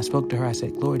 And I spoke to her. I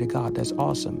said, glory to God, that's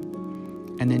awesome.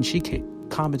 And then she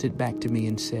commented back to me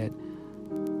and said,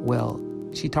 well,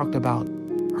 she talked about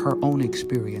her own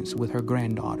experience with her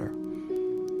granddaughter,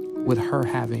 with her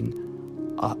having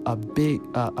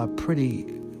a pretty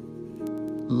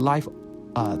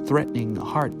life-threatening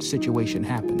heart situation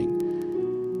happening.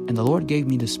 And the Lord gave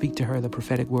me to speak to her the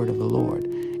prophetic word of the Lord.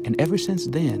 And ever since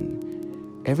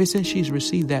then, ever since she's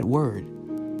received that word,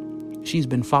 she's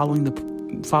been following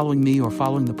me or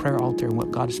following the prayer altar and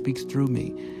what God speaks through me.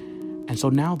 And so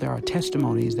now there are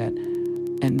testimonies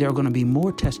and there are going to be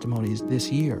more testimonies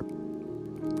this year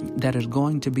that is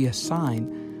going to be a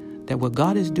sign that what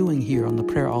God is doing here on the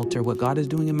prayer altar, what God is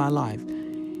doing in my life,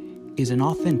 is an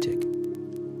authentic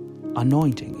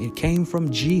anointing. It came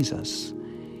from Jesus,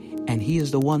 and He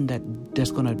is the one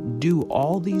that's going to do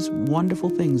all these wonderful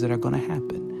things that are going to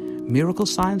happen. Miracle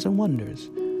signs and wonders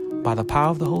by the power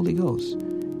of the Holy Ghost.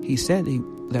 He said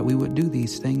that we would do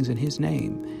these things in His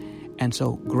name. And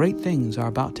so great things are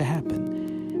about to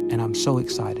happen, and I'm so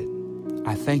excited.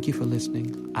 I thank you for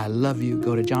listening. I love you.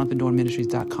 Go to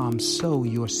JonathanDornMinistries.com. Sow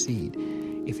your seed.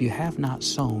 If you have not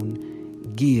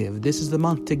sown, give. This is the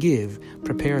month to give.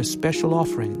 Prepare a special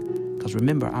offering because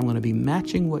remember, I'm going to be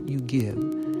matching what you give,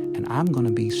 and I'm going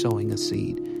to be sowing a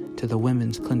seed to the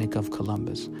Women's Clinic of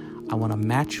Columbus. I want to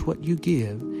match what you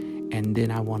give, and then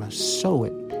I want to sow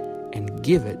it and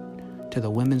give it to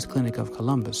the Women's Clinic of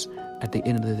Columbus at the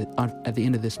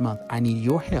end of this month. I need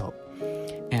your help,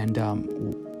 and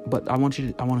but I want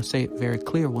to say it very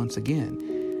clear once again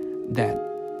that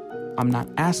I'm not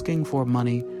asking for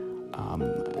money.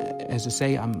 As I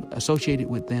say, I'm associated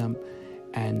with them,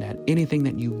 and that anything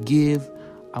that you give,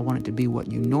 I want it to be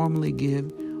what you normally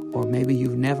give, or maybe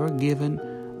you've never given,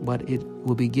 but it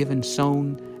will be given,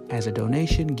 sown as a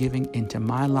donation, giving into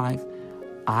my life.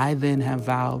 I then have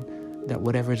vowed that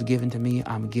whatever is given to me,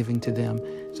 I'm giving to them.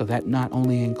 So that not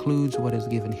only includes what is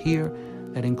given here,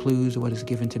 that includes what is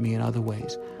given to me in other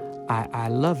ways. I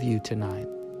love you tonight.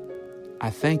 I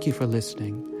thank you for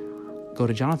listening. Go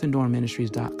to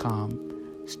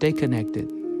JonathanDornMinistries.com. Stay connected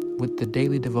with the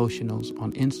daily devotionals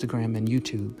on Instagram and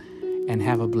YouTube, and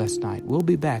have a blessed night. We'll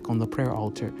be back on the prayer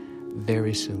altar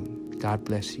very soon. God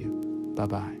bless you.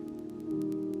 Bye-bye.